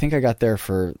Word. I think I got there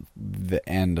for the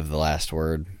end of The Last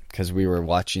Word because we were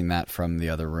watching that from the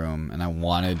other room and I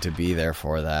wanted to be there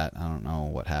for that. I don't know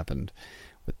what happened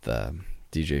with the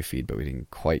DJ feed, but we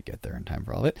didn't quite get there in time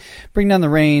for all of it. Bring Down the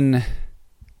Rain,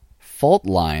 Fault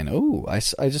Line. Oh, I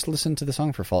just listened to the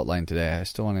song for Fault Line today. I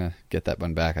still want to get that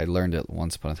one back. I learned it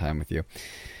once upon a time with you.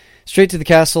 Straight to the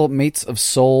Castle, Mates of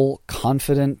Soul,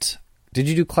 Confident. Did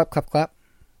you do Clap, Clap, Clap?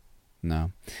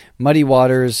 No. Muddy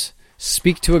Waters,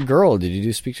 Speak to a Girl. Did you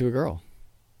do Speak to a Girl?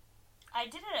 I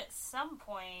did it at some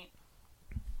point.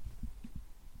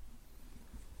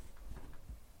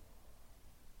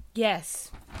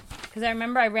 Yes. Because I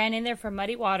remember I ran in there for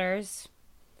Muddy Waters.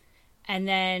 And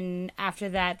then after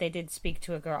that, they did Speak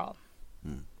to a Girl.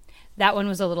 That one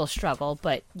was a little struggle,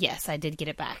 but yes, I did get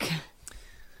it back.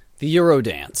 The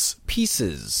Eurodance,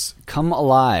 Pieces, Come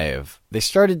Alive. They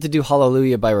started to do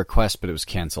Hallelujah by request, but it was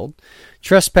canceled.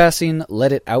 Trespassing,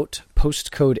 Let It Out,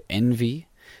 Postcode Envy,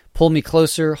 Pull Me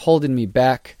Closer, Holding Me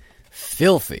Back,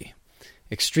 Filthy.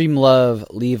 Extreme Love,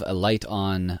 Leave a Light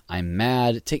On, I'm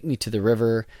Mad, Take Me to the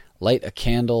River, Light a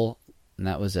Candle, and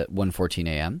that was at 1:14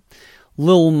 a.m.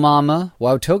 Lil Mama,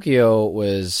 Wow Tokyo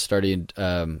was started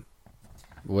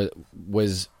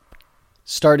was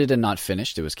started and not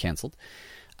finished. It was canceled.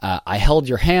 I Held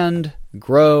Your Hand,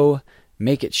 Grow,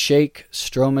 Make It Shake,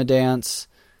 Stroma Dance.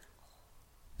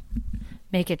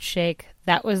 Make It Shake.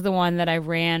 That was the one that I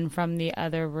ran from the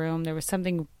other room. There was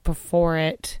something before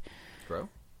it. Grow?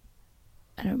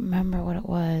 I don't remember what it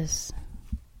was.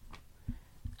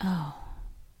 Oh.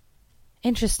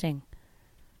 Interesting.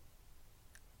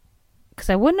 Because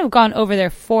I wouldn't have gone over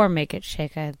there for Make It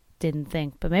Shake, I didn't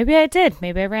think. But maybe I did.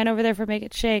 Maybe I ran over there for Make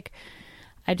It Shake.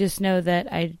 I just know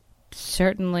that I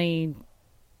certainly...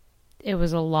 It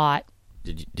was a lot.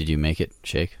 Did you make it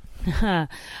shake? I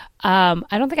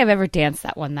don't think I've ever danced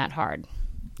that one that hard.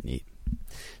 Neat.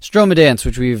 Stroma Dance,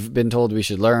 which we've been told we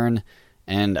should learn.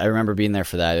 And I remember being there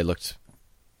for that. It looked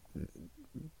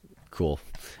cool.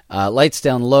 Lights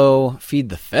Down Low, Feed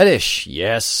the Fetish.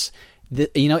 Yes.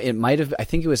 It might have, I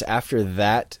think it was after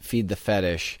that Feed the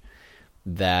Fetish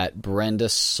that Brenda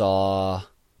saw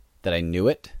that I knew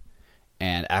it.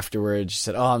 And afterwards she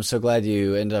said, oh, I'm so glad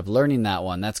you ended up learning that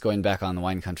one. That's going back on the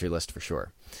Wine Country list for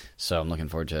sure. So I'm looking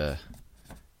forward to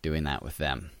doing that with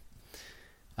them.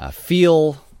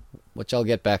 Feel, which I'll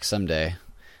get back someday.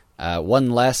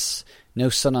 One Less, No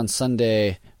Sun on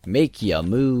Sunday, Make Ya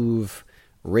Move,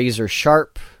 Razor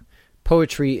Sharp,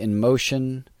 Poetry in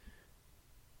Motion.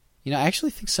 I actually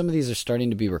think some of these are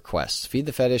starting to be requests. Feed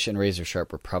the Fetish and Razor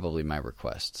Sharp were probably my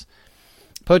requests.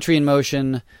 Poetry in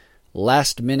Motion,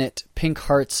 Last Minute, Pink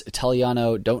Hearts,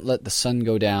 Italiano, Don't Let the Sun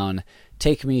Go Down,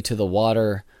 Take Me to the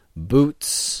Water,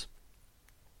 Boots,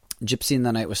 Gypsy in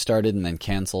the Night was started and then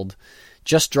canceled,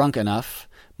 Just Drunk Enough,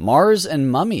 Mars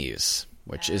and Mummies,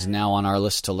 which is now on our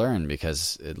list to learn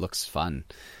because it looks fun.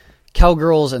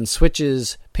 Cowgirls and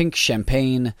Switches, Pink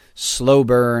Champagne, Slow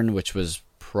Burn, which was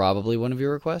probably one of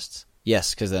your requests.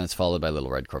 Yes, because then it's followed by Little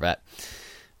Red Corvette.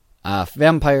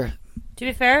 Vampire... To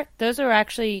be fair, those were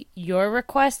actually your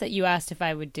requests that you asked if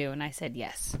I would do, and I said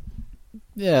yes.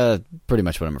 Yeah, pretty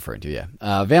much what I'm referring to,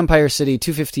 yeah. Vampire City,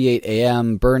 2:58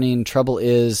 a.m., Burning Trouble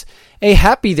Is a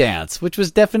Happy Dance, which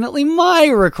was definitely my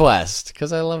request,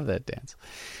 because I love that dance.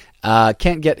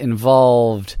 Can't Get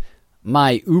Involved,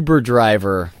 My Uber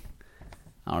Driver.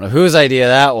 I don't know whose idea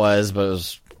that was, but it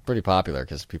was pretty popular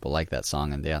because people like that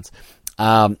song and dance.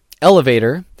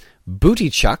 Elevator, Booty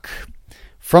Chuck,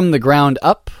 From the Ground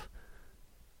Up,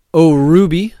 Oh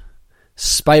Ruby,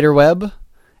 Spiderweb,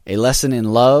 A Lesson in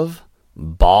Love,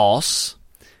 Boss,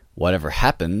 Whatever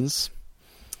Happens,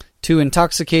 Too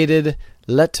Intoxicated,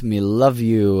 Let Me Love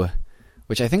You,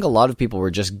 which I think a lot of people were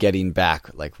just getting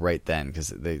back like right then because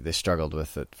they struggled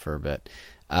with it for a bit.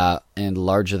 And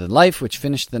Larger Than Life, which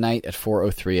finished the night at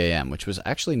 4:03 a.m., which was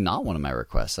actually not one of my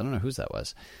requests. I don't know whose that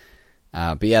was.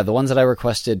 But yeah, the ones that I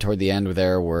requested toward the end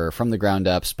there were From the Ground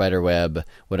Up, Spiderweb,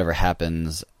 Whatever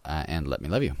Happens, and Let Me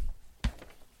Love You.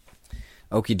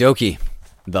 Okie dokie.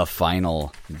 The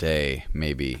final day,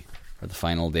 maybe, or the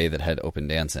final day that had open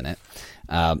dance in it.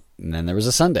 And then there was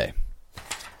a Sunday.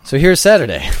 So here's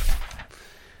Saturday.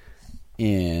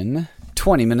 In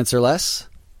 20 minutes or less,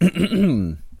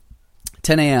 10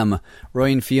 a.m.,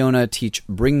 Roy and Fiona teach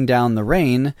Bring Down the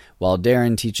Rain, while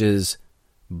Darren teaches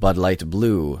Bud Light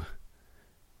Blue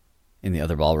in the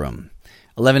other ballroom.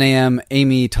 11 a.m.,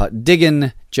 Amy taught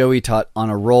Diggin', Joey taught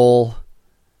On a Roll.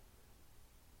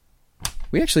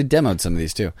 We actually demoed some of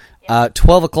these too.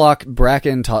 12 o'clock,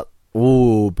 Bracken taught...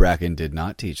 Ooh, Bracken did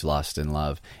not teach Lost in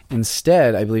Love.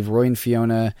 Instead, I believe Roy and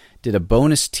Fiona did a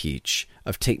bonus teach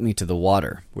of Take Me to the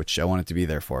Water, which I wanted to be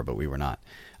there for, but we were not.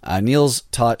 Niels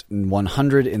taught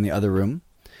 100 in the other room.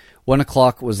 1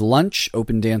 o'clock was lunch,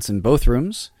 open dance in both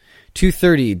rooms.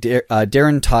 2:30,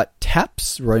 Darren taught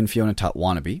Taps, Roy and Fiona taught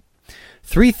Wannabe.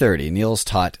 3:30, Niels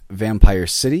taught Vampire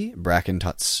City, Bracken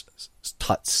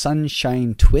taught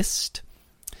Sunshine Twist.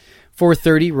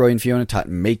 4:30, Roy and Fiona taught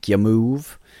Make Ya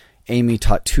Move. Amy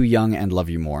taught Too Young and Love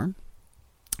You More.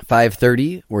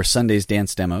 5:30 were Sunday's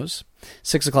dance demos.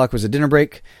 6 o'clock was a dinner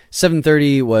break.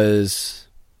 7:30 was...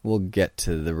 We'll get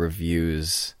to the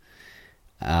reviews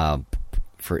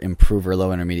for improver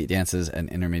low intermediate dances and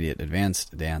intermediate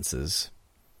advanced dances.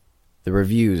 The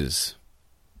reviews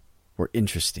were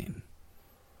interesting.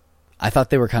 I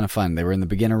thought they were kind of fun. They were in the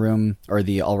beginner room or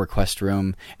the all request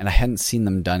room, and I hadn't seen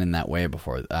them done in that way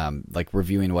before, like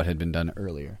reviewing what had been done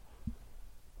earlier.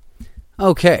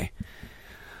 Okay.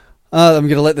 I'm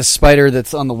going to let the spider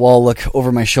that's on the wall look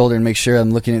over my shoulder and make sure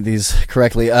I'm looking at these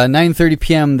correctly. 9:30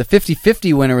 p.m., the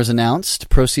 50-50 winner was announced.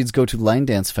 Proceeds go to Line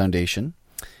Dance Foundation.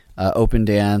 Open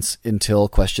dance until ...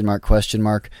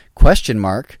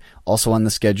 Also on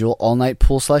the schedule, all-night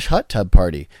pool/hot tub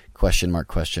party. ?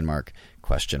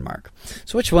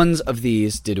 So which ones of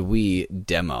these did we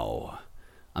demo?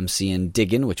 I'm seeing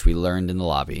Diggin', which we learned in the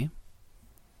lobby.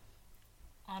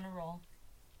 On a roll.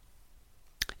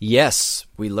 Yes,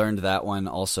 we learned that one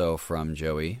also from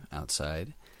Joey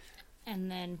outside. And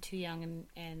then Too Young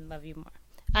and Love You More.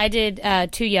 I did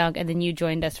Too Young, and then you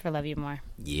joined us for Love You More.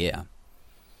 Yeah.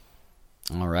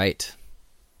 All right.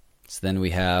 So then we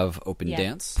have open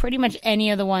dance. Pretty much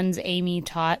any of the ones Amy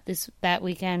taught that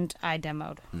weekend, I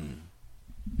demoed.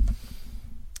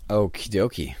 Okie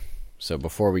dokie. So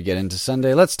before we get into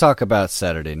Sunday, let's talk about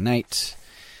Saturday night,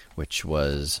 which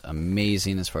was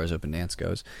amazing as far as open dance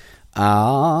goes.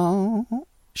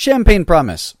 Champagne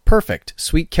Promise, perfect.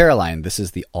 Sweet Caroline, this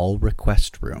is the all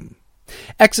request room.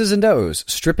 X's and O's,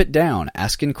 strip it down,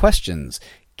 asking questions.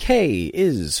 K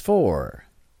is for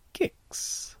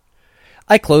kicks.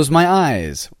 I Close My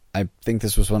Eyes. I think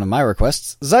this was one of my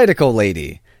requests. Zydeco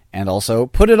Lady. And also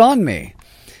Put It On Me.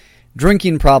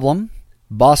 Drinking Problem.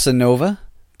 Bossa Nova.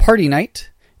 Party Night.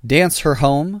 Dance Her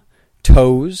Home.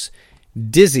 Toes.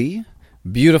 Dizzy.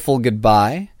 Beautiful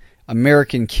Goodbye.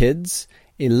 American Kids.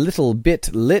 A Little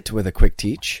Bit Lit with a quick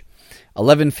teach.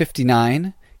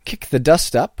 11:59. Kick the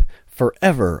Dust Up.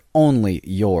 Forever Only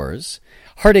Yours.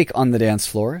 Heartache on the Dance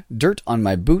Floor. Dirt on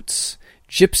My Boots.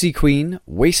 Gypsy Queen,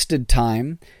 Wasted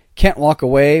Time, Can't Walk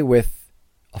Away with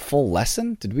a full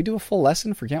lesson? Did we do a full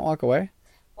lesson for Can't Walk Away?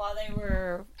 While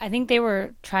I think they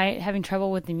were having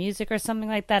trouble with the music or something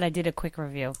like that. I did a quick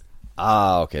review.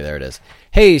 Okay, there it is.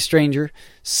 Hey, Stranger,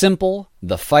 Simple,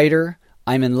 The Fighter,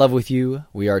 I'm in Love with You,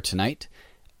 We Are Tonight,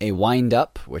 A Wind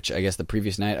Up, which I guess the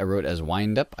previous night I wrote as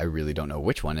Wind Up. I really don't know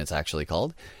which one it's actually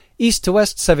called. East to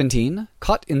West 17,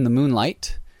 Caught in the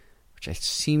Moonlight, which I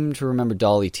seem to remember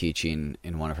Dolly teaching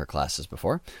in one of her classes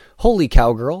before. Holy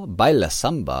Cowgirl, Baila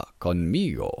Samba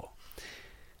Conmigo.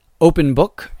 Open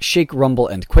Book, Shake, Rumble,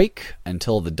 and Quake,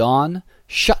 Until the Dawn.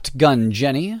 Shotgun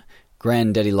Jenny,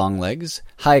 Granddaddy Longlegs.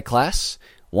 High Class,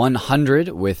 100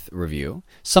 with review.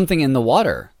 Something in the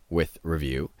Water with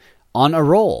review. On a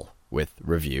Roll with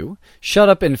Review, Shut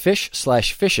Up and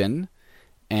Fish/Fishin',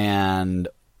 and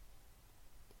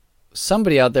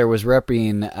somebody out there was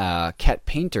repping Cat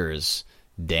Painter's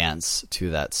dance to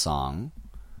that song.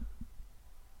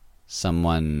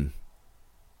 Someone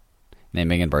named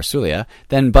Megan Barsulia.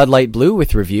 Then Bud Light Blue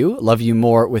with Review, Love You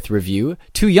More with Review,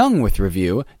 Too Young with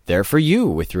Review, There For You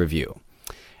with Review.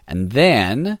 And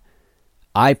then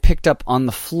I picked up on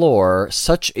the floor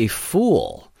Such a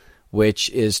Fool, which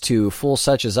is to Fool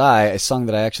Such As I, a song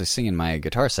that I actually sing in my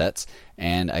guitar sets,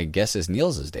 and I guess is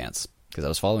Niels' dance, because I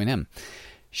was following him.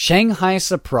 Shanghai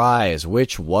Surprise,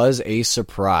 which was a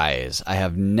surprise. I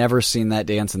have never seen that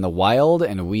dance in the wild,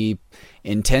 and we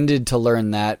intended to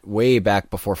learn that way back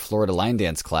before Florida Line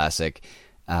Dance Classic,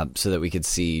 so that we could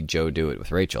see Joe do it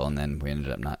with Rachel, and then we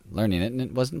ended up not learning it, and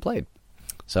it wasn't played.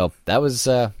 So that was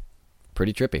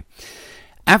pretty trippy.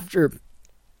 After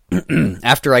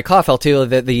I cough, I'll tell you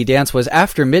that the dance was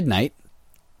After Midnight,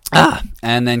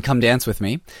 and then Come Dance With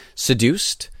Me,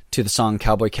 Seduced, to the song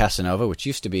Cowboy Casanova, which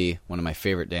used to be one of my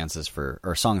favorite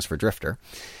songs for Drifter.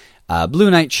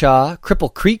 Blue Night Shaw,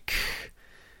 Cripple Creek,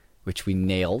 which we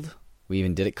nailed. We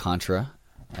even did it contra,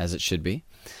 as it should be.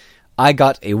 I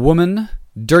Got a Woman,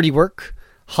 Dirty Work,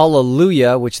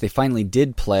 Hallelujah, which they finally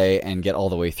did play and get all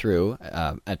the way through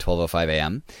at 12:05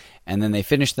 a.m. And then they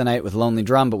finished the night with Lonely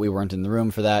Drum, but we weren't in the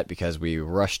room for that because we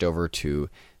rushed over to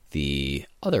the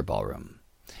other ballroom.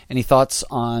 Any thoughts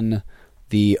on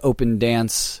the open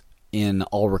dance in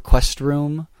All Request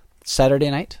Room Saturday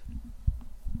night?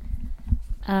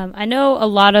 I know a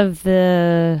lot of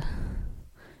the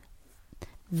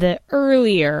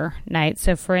earlier nights.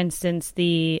 So, for instance,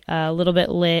 the Little Bit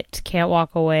Lit, Can't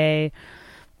Walk Away.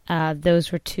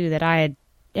 Those were two that I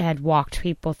had walked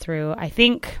people through. I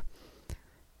think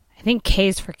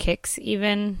K's for Kicks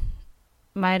even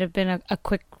might have been a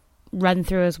quick run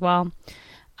through as well.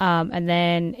 And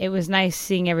then it was nice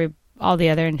seeing all the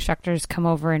other instructors come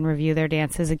over and review their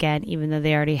dances again, even though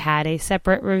they already had a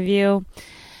separate review.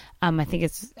 I think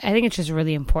it's just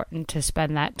really important to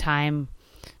spend that time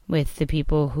with the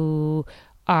people who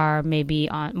are maybe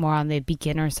more on the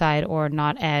beginner side or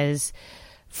not as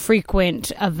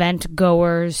frequent event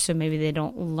goers, so maybe they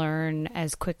don't learn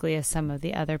as quickly as some of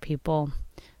the other people.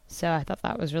 So I thought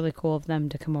that was really cool of them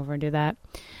to come over and do that.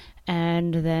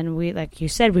 And then we, like you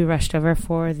said, we rushed over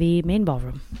for the main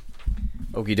ballroom.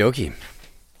 Okie dokie.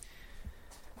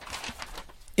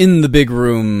 In the big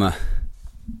room,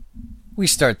 we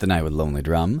start the night with Lonely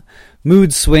Drum.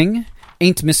 Mood Swing,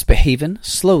 Ain't Misbehavin',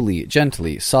 Slowly,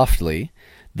 Gently, Softly,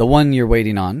 The One You're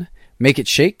Waiting On, Make It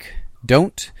Shake,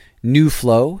 Don't, New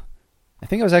Flow. I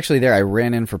think I was actually there. I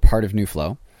ran in for part of New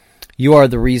Flow. You Are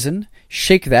the Reason,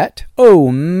 Shake That,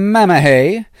 Oh Mama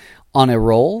Hey, On a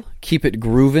Roll, Keep It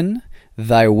Groovin',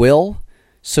 Thy Will,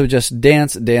 So Just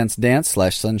Dance, Dance, Dance,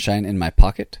 /Sunshine in My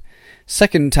Pocket.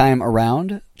 Second Time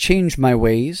Around, Change My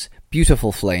Ways,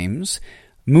 Beautiful Flames,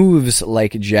 Moves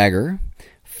Like Jagger,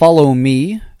 Follow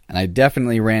Me, and I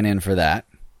definitely ran in for that.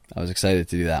 I was excited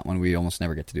to do that one. We almost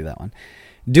never get to do that one.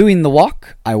 Doing the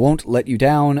Walk, I Won't Let You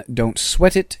Down, Don't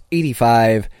Sweat It,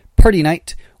 85, Party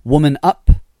Night, Woman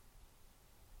Up.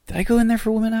 Did I go in there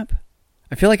for Woman Up?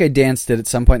 I feel like I danced it at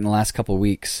some point in the last couple of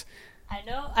weeks. I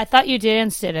know. I thought you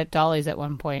danced it at Dolly's at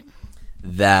one point.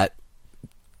 That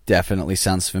definitely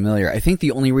sounds familiar. I think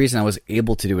the only reason I was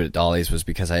able to do it at Dolly's was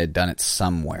because I had done it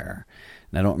somewhere.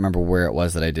 And I don't remember where it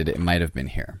was that I did it. It might have been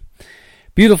here.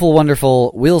 Beautiful,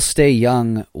 Wonderful, We'll Stay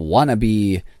Young,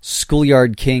 Wannabe,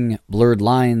 Schoolyard King, Blurred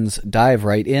Lines, Dive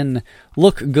Right In,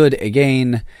 Look Good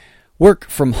Again, Work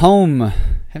From Home.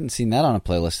 Haven't seen that on a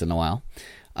playlist in a while.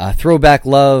 Throwback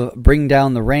Love, Bring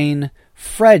Down the Rain,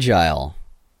 Fragile.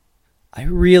 I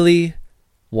really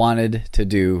wanted to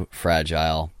do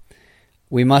Fragile.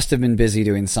 We must have been busy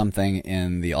doing something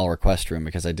in the All Request Room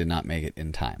because I did not make it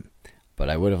in time. But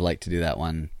I would have liked to do that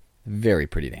one. Very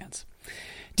pretty dance.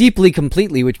 Deeply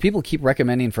Completely, which people keep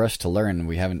recommending for us to learn.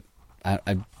 We haven't...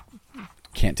 I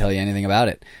can't tell you anything about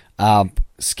it.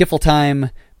 Skiffle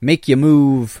Time, Make You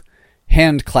Move,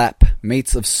 Hand Clap,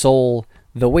 Mates of Soul,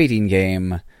 The Waiting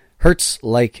Game, Hurts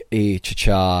Like a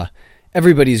Cha-Cha,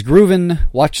 Everybody's Groovin',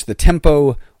 Watch the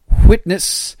Tempo,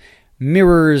 Witness,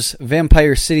 Mirrors,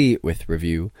 Vampire City with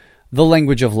Review, The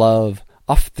Language of Love,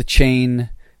 Off the Chain,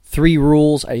 Three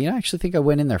Rules. I actually think I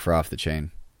went in there for Off the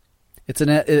Chain. It's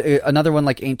another one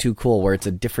like Ain't Too Cool, where it's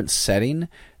a different setting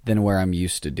than where I'm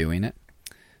used to doing it.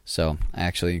 So I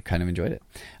actually kind of enjoyed it.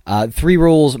 Three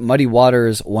Rules, Muddy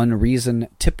Waters, One Reason,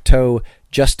 Tiptoe,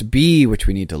 Just Be, which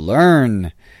we need to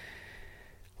learn.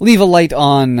 Leave a Light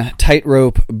On,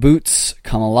 Tightrope, Boots,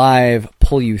 Come Alive,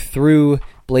 Pull You Through,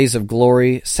 Blaze of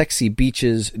Glory, Sexy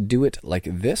Beaches, Do It Like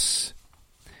This.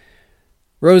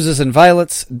 Roses and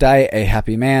Violets, Die a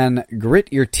Happy Man, Grit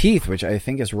Your Teeth, which I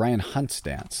think is Ryan Hunt's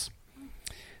dance.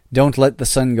 Don't Let the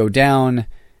Sun Go Down.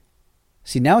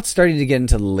 See, now it's starting to get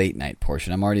into the late night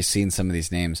portion. I'm already seeing some of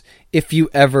these names. If You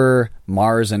Ever,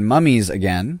 Mars and Mummies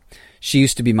Again. She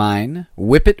Used to Be Mine.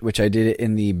 Whip It, which I did it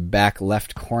in the back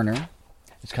left corner.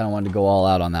 Just kind of wanted to go all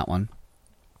out on that one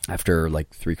after like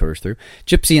 3/4 through.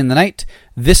 Gypsy in the Night.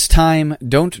 This Time,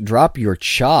 Don't Drop Your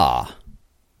Cha.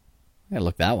 I gotta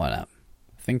look that one up.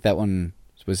 I think that one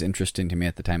was interesting to me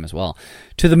at the time as well.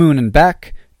 To the Moon and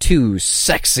Back. Too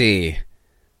Sexy,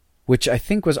 which I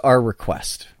think was our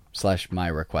request / my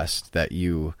request that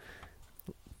you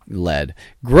led.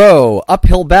 Grow,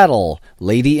 Uphill Battle,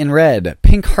 Lady in Red,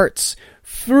 Pink Hearts,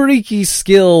 Freaky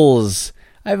Skills.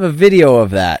 I have a video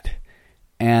of that,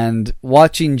 and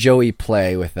watching Joey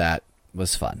play with that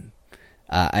was fun.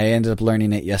 I ended up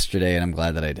learning it yesterday, and I'm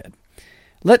glad that I did.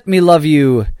 Let Me Love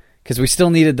You, because we still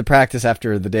needed the practice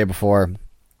after the day before.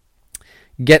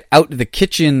 Get Out the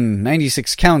Kitchen,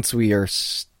 96 counts. We are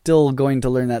still going to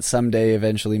learn that someday,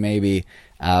 eventually, maybe,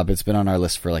 but it's been on our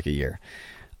list for like a year.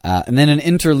 And then an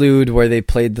interlude where they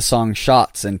played the song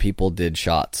Shots, and people did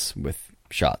shots with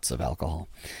shots of alcohol.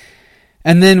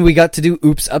 And then we got to do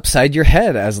Oops Upside Your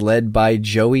Head, as led by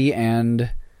Joey and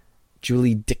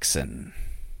Julie Dixon.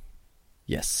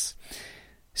 Yes.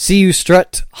 See You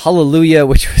Strut, Hallelujah,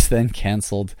 which was then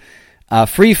canceled.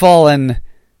 Free Fallin',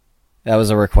 that was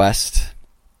a request.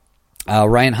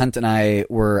 Ryan Hunt and I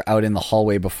were out in the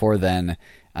hallway before then,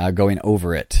 going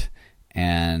over it,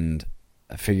 and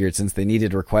I figured since they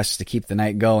needed requests to keep the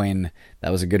night going,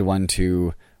 that was a good one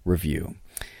to review.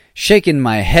 Shaking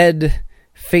My Head,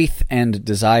 Faith and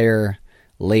Desire,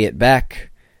 Lay It Back,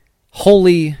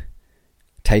 Holy,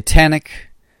 Titanic,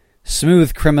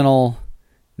 Smooth Criminal,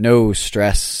 No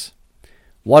Stress,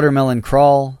 Watermelon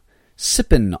Crawl,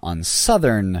 Sippin' on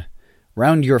Southern,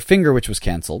 Round Your Finger, which was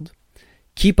canceled,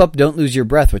 Keep Up, Don't Lose Your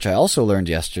Breath, which I also learned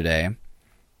yesterday,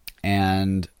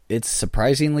 and it's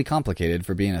surprisingly complicated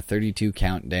for being a 32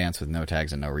 count dance with no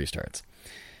tags and no restarts.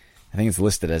 I think it's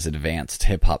listed as advanced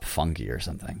hip-hop funky or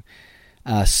something.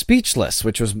 Speechless,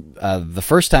 which was the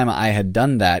first time I had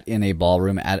done that in a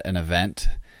ballroom at an event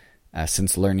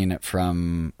since learning it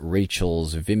from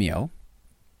Rachel's Vimeo.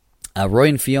 Roy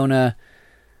and Fiona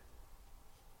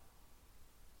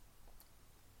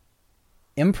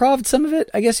improv'd some of it,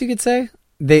 I guess you could say.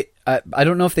 I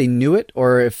don't know if they knew it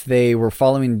or if they were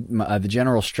following the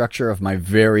general structure of my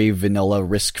very vanilla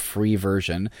risk-free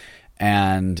version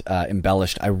and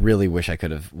embellished. I really wish I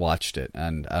could have watched it,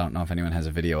 and I don't know if anyone has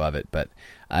a video of it, but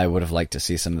I would have liked to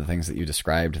see some of the things that you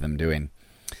described them doing.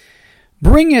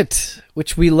 Bring It,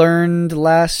 which we learned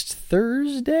last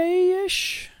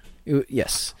Thursday-ish?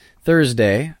 Yes,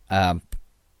 Thursday,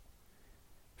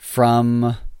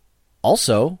 from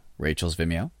also Rachel's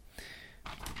Vimeo.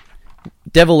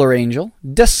 Devil or Angel,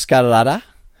 Descarada,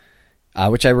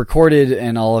 which I recorded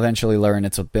and I'll eventually learn.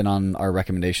 It's been on our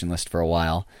recommendation list for a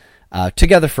while.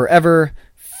 Together Forever,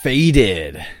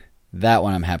 Faded. That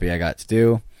one I'm happy I got to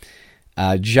do.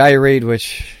 Gyrate,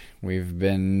 which we've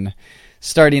been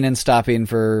starting and stopping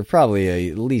for probably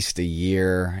at least a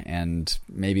year, and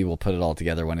maybe we'll put it all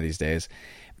together one of these days.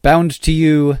 Bound to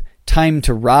You, Time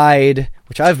to Ride,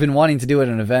 which I've been wanting to do at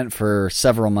an event for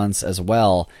several months as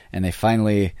well, and they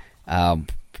finally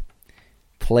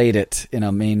played it in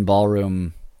a main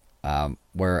ballroom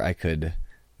where I could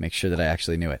make sure that I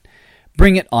actually knew it.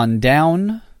 Bring It On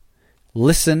Down,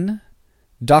 Listen,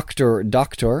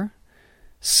 Doctor,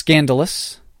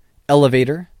 Scandalous,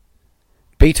 Elevator,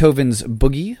 Beethoven's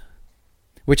Boogie,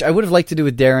 which I would have liked to do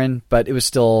with Darren, but it was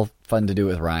still fun to do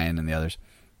with Ryan and the others.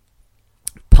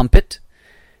 Pump It,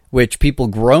 which people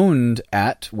groaned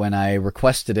at when I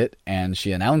requested it and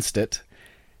she announced it,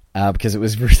 because it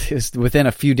was within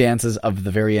a few dances of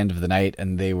the very end of the night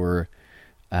and they were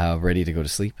ready to go to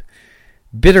sleep.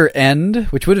 Bitter End,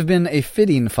 which would have been a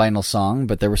fitting final song,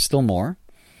 but there were still more.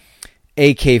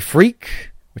 AK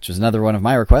Freak, which was another one of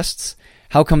my requests.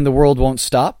 How Come the World Won't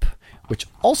Stop, which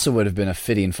also would have been a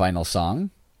fitting final song.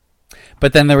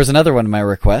 But then there was another one of my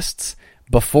requests,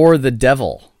 Before the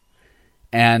Devil.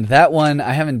 And that one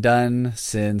I haven't done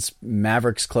since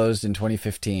Mavericks closed in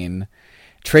 2015.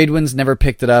 Tradewinds never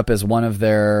picked it up as one of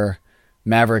their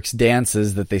Mavericks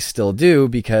dances that they still do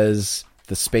because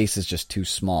the space is just too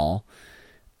small.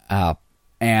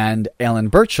 And Alan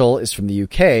Birchall is from the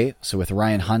UK, so with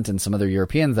Ryan Hunt and some other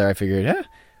Europeans there, I figured,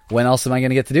 when else am I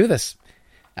going to get to do this?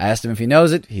 I asked him if he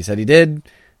knows it. He said he did.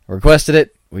 Requested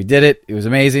it. we did it. It was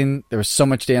amazing. There was so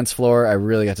much dance floor. I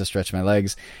really got to stretch my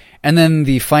legs. And then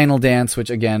the final dance, which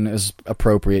again is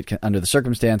appropriate under the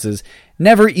circumstances,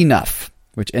 Never Enough,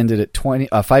 which ended at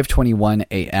 5:21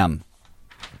 a.m.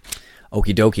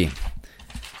 Okie dokie.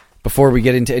 Before we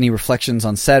get into any reflections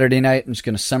on Saturday night, I'm just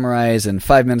going to summarize in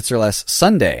 5 minutes or less.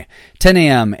 Sunday, 10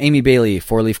 a.m., Amy Bailey,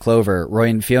 Four Leaf Clover. Roy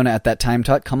and Fiona at that time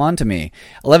taught Come On To Me.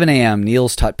 11 a.m.,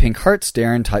 Niels taught Pink Hearts.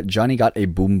 Darren taught Johnny Got a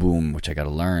Boom Boom, which I got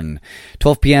to learn.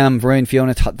 12 p.m., Roy and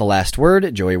Fiona taught The Last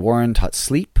Word. Joey Warren taught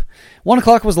Sleep. 1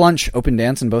 o'clock was lunch, open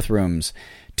dance in both rooms.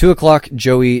 2 o'clock,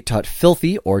 Joey taught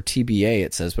Filthy, or TBA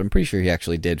it says, but I'm pretty sure he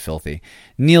actually did Filthy.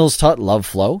 Niels taught Love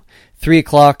Flow. 3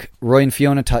 o'clock, Roy and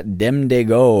Fiona taught Dem De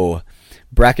Go.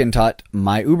 Bracken taught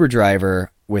My Uber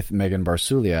Driver with Megan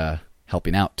Barsulia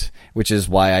helping out, which is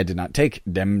why I did not take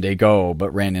Dem De Go,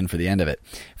 but ran in for the end of it.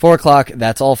 4 o'clock,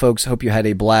 that's all, folks. Hope you had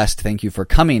a blast. Thank you for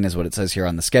coming, is what it says here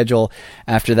on the schedule.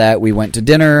 After that, we went to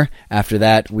dinner. After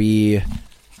that, we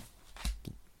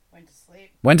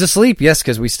went to sleep, yes,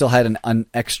 because we still had an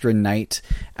extra night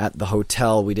at the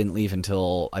hotel. We didn't leave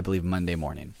until, I believe, Monday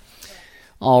morning.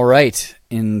 All right.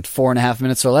 In 4.5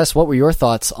 minutes or less, what were your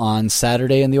thoughts on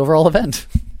Saturday and the overall event?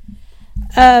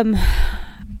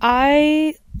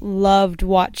 I loved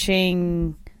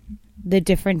watching the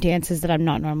different dances that I'm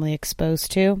not normally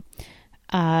exposed to.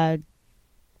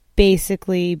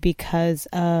 Basically because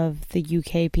of the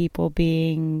UK people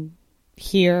being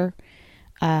here.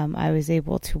 I was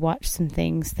able to watch some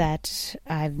things that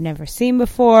I've never seen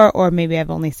before, or maybe I've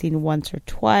only seen once or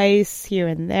twice here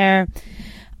and there.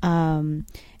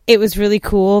 It was really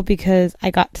cool because I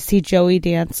got to see Joey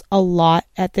dance a lot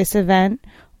at this event,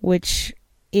 which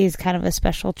is kind of a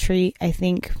special treat, I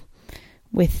think,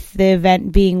 with the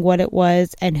event being what it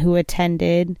was and who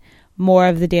attended. More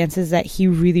of the dances that he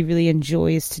really, really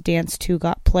enjoys to dance to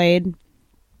got played.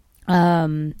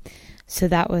 So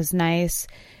that was nice.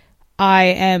 I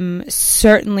am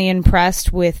certainly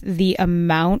impressed with the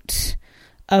amount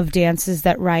of dances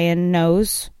that Ryan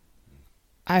knows.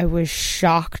 I was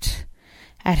shocked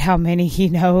at how many he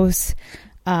knows.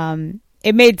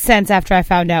 It made sense after I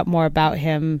found out more about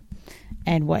him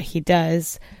and what he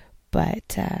does.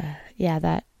 But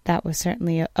yeah, that was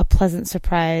certainly a pleasant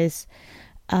surprise.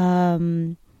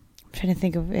 I'm trying to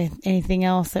think of anything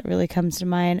else that really comes to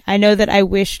mind. I know that I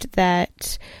wished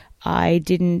that I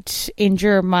didn't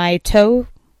injure my toe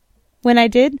when I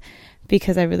did,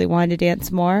 because I really wanted to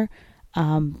dance more.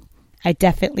 I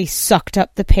definitely sucked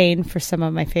up the pain for some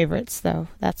of my favorites, though.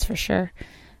 That's for sure.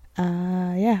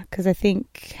 Yeah, because I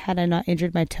think had I not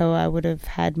injured my toe, I would have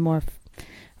had more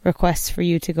requests for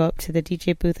you to go up to the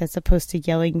DJ booth as opposed to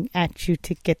yelling at you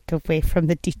to get away from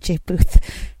the DJ booth.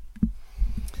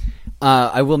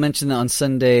 I will mention that on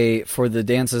Sunday, for the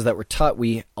dances that were taught,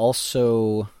 we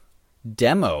also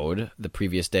demoed the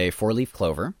previous day Four Leaf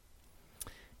Clover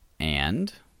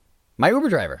and My Uber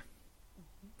Driver.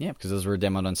 Yeah, because those were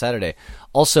demoed on Saturday.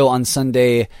 Also on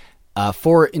Sunday,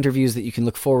 4 interviews that you can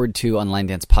look forward to on Line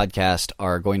Dance Podcast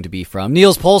are going to be from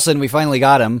Niels Poulsen. We finally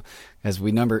got him, as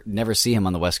we never see him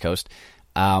on the West Coast.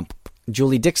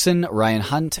 Julie Dixon, Ryan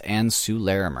Hunt, and Sue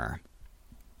Larimer.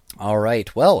 All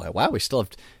right. Well, wow, we still have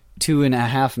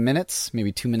 2.5 minutes,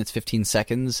 maybe 2 minutes, 15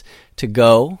 seconds to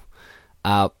go.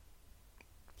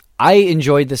 I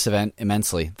enjoyed this event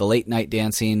immensely. The late night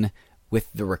dancing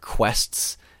with the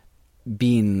requests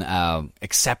being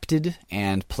accepted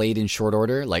and played in short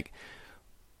order, like,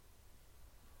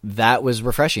 that was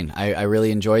refreshing. I really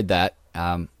enjoyed that.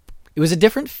 It was a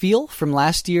different feel from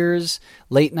last year's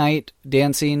late night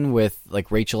dancing with like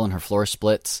Rachel and her floor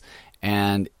splits,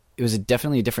 and it was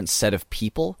definitely a different set of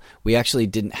people. We actually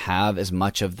didn't have as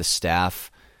much of the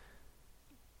staff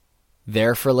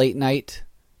there for late night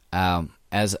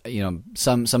as, you know,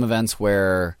 some events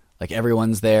where like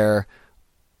everyone's there.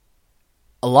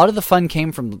 A lot of the fun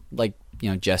came from, like, you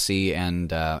know, Jesse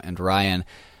and Ryan.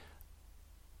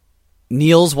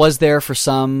 Niels was there for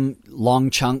some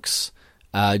long chunks.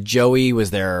 Joey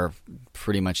was there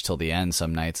pretty much till the end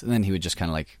some nights, and then he would just kind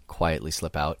of like quietly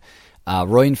slip out.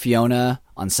 Roy and Fiona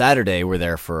on Saturday were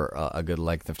there for a good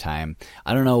length of time.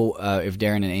 I don't know if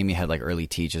Darren and Amy had like early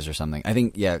teaches or something. I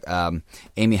think, yeah,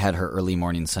 Amy had her early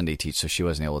morning Sunday teach, so she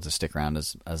wasn't able to stick around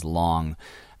as long.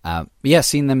 But yeah,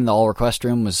 seeing them in the all request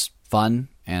room was fun,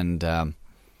 and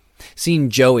seeing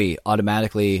Joey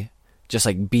automatically just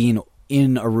like being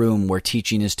in a room where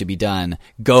teaching is to be done,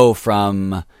 go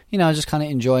from, you know, just kind of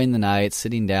enjoying the night,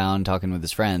 sitting down, talking with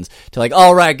his friends, to like,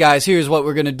 all right, guys, here's what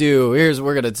we're going to do.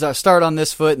 We're going to start on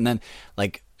this foot, and then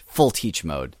like full teach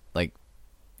mode. Like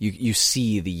you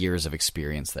see the years of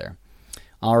experience there.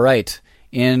 All right.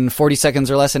 In 40 seconds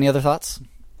or less, any other thoughts?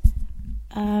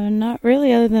 Not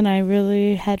really, other than I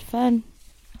really had fun.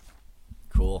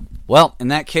 Cool. Well, in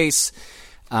that case,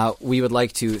 we would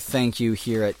like to thank you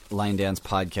here at Line Dance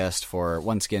Podcast for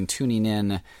once again tuning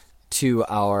in to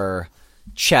our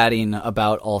chatting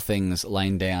about all things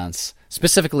line dance,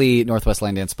 specifically Northwest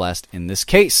Line Dance Blast in this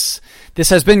case. This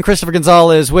has been Christopher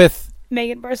Gonzalez with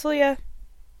Megan Barcelia,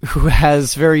 who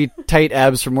has very tight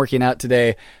abs from working out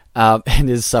today and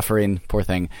is suffering, poor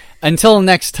thing. Until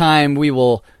next time, we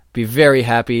will be very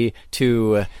happy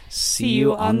to see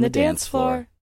you on the dance floor.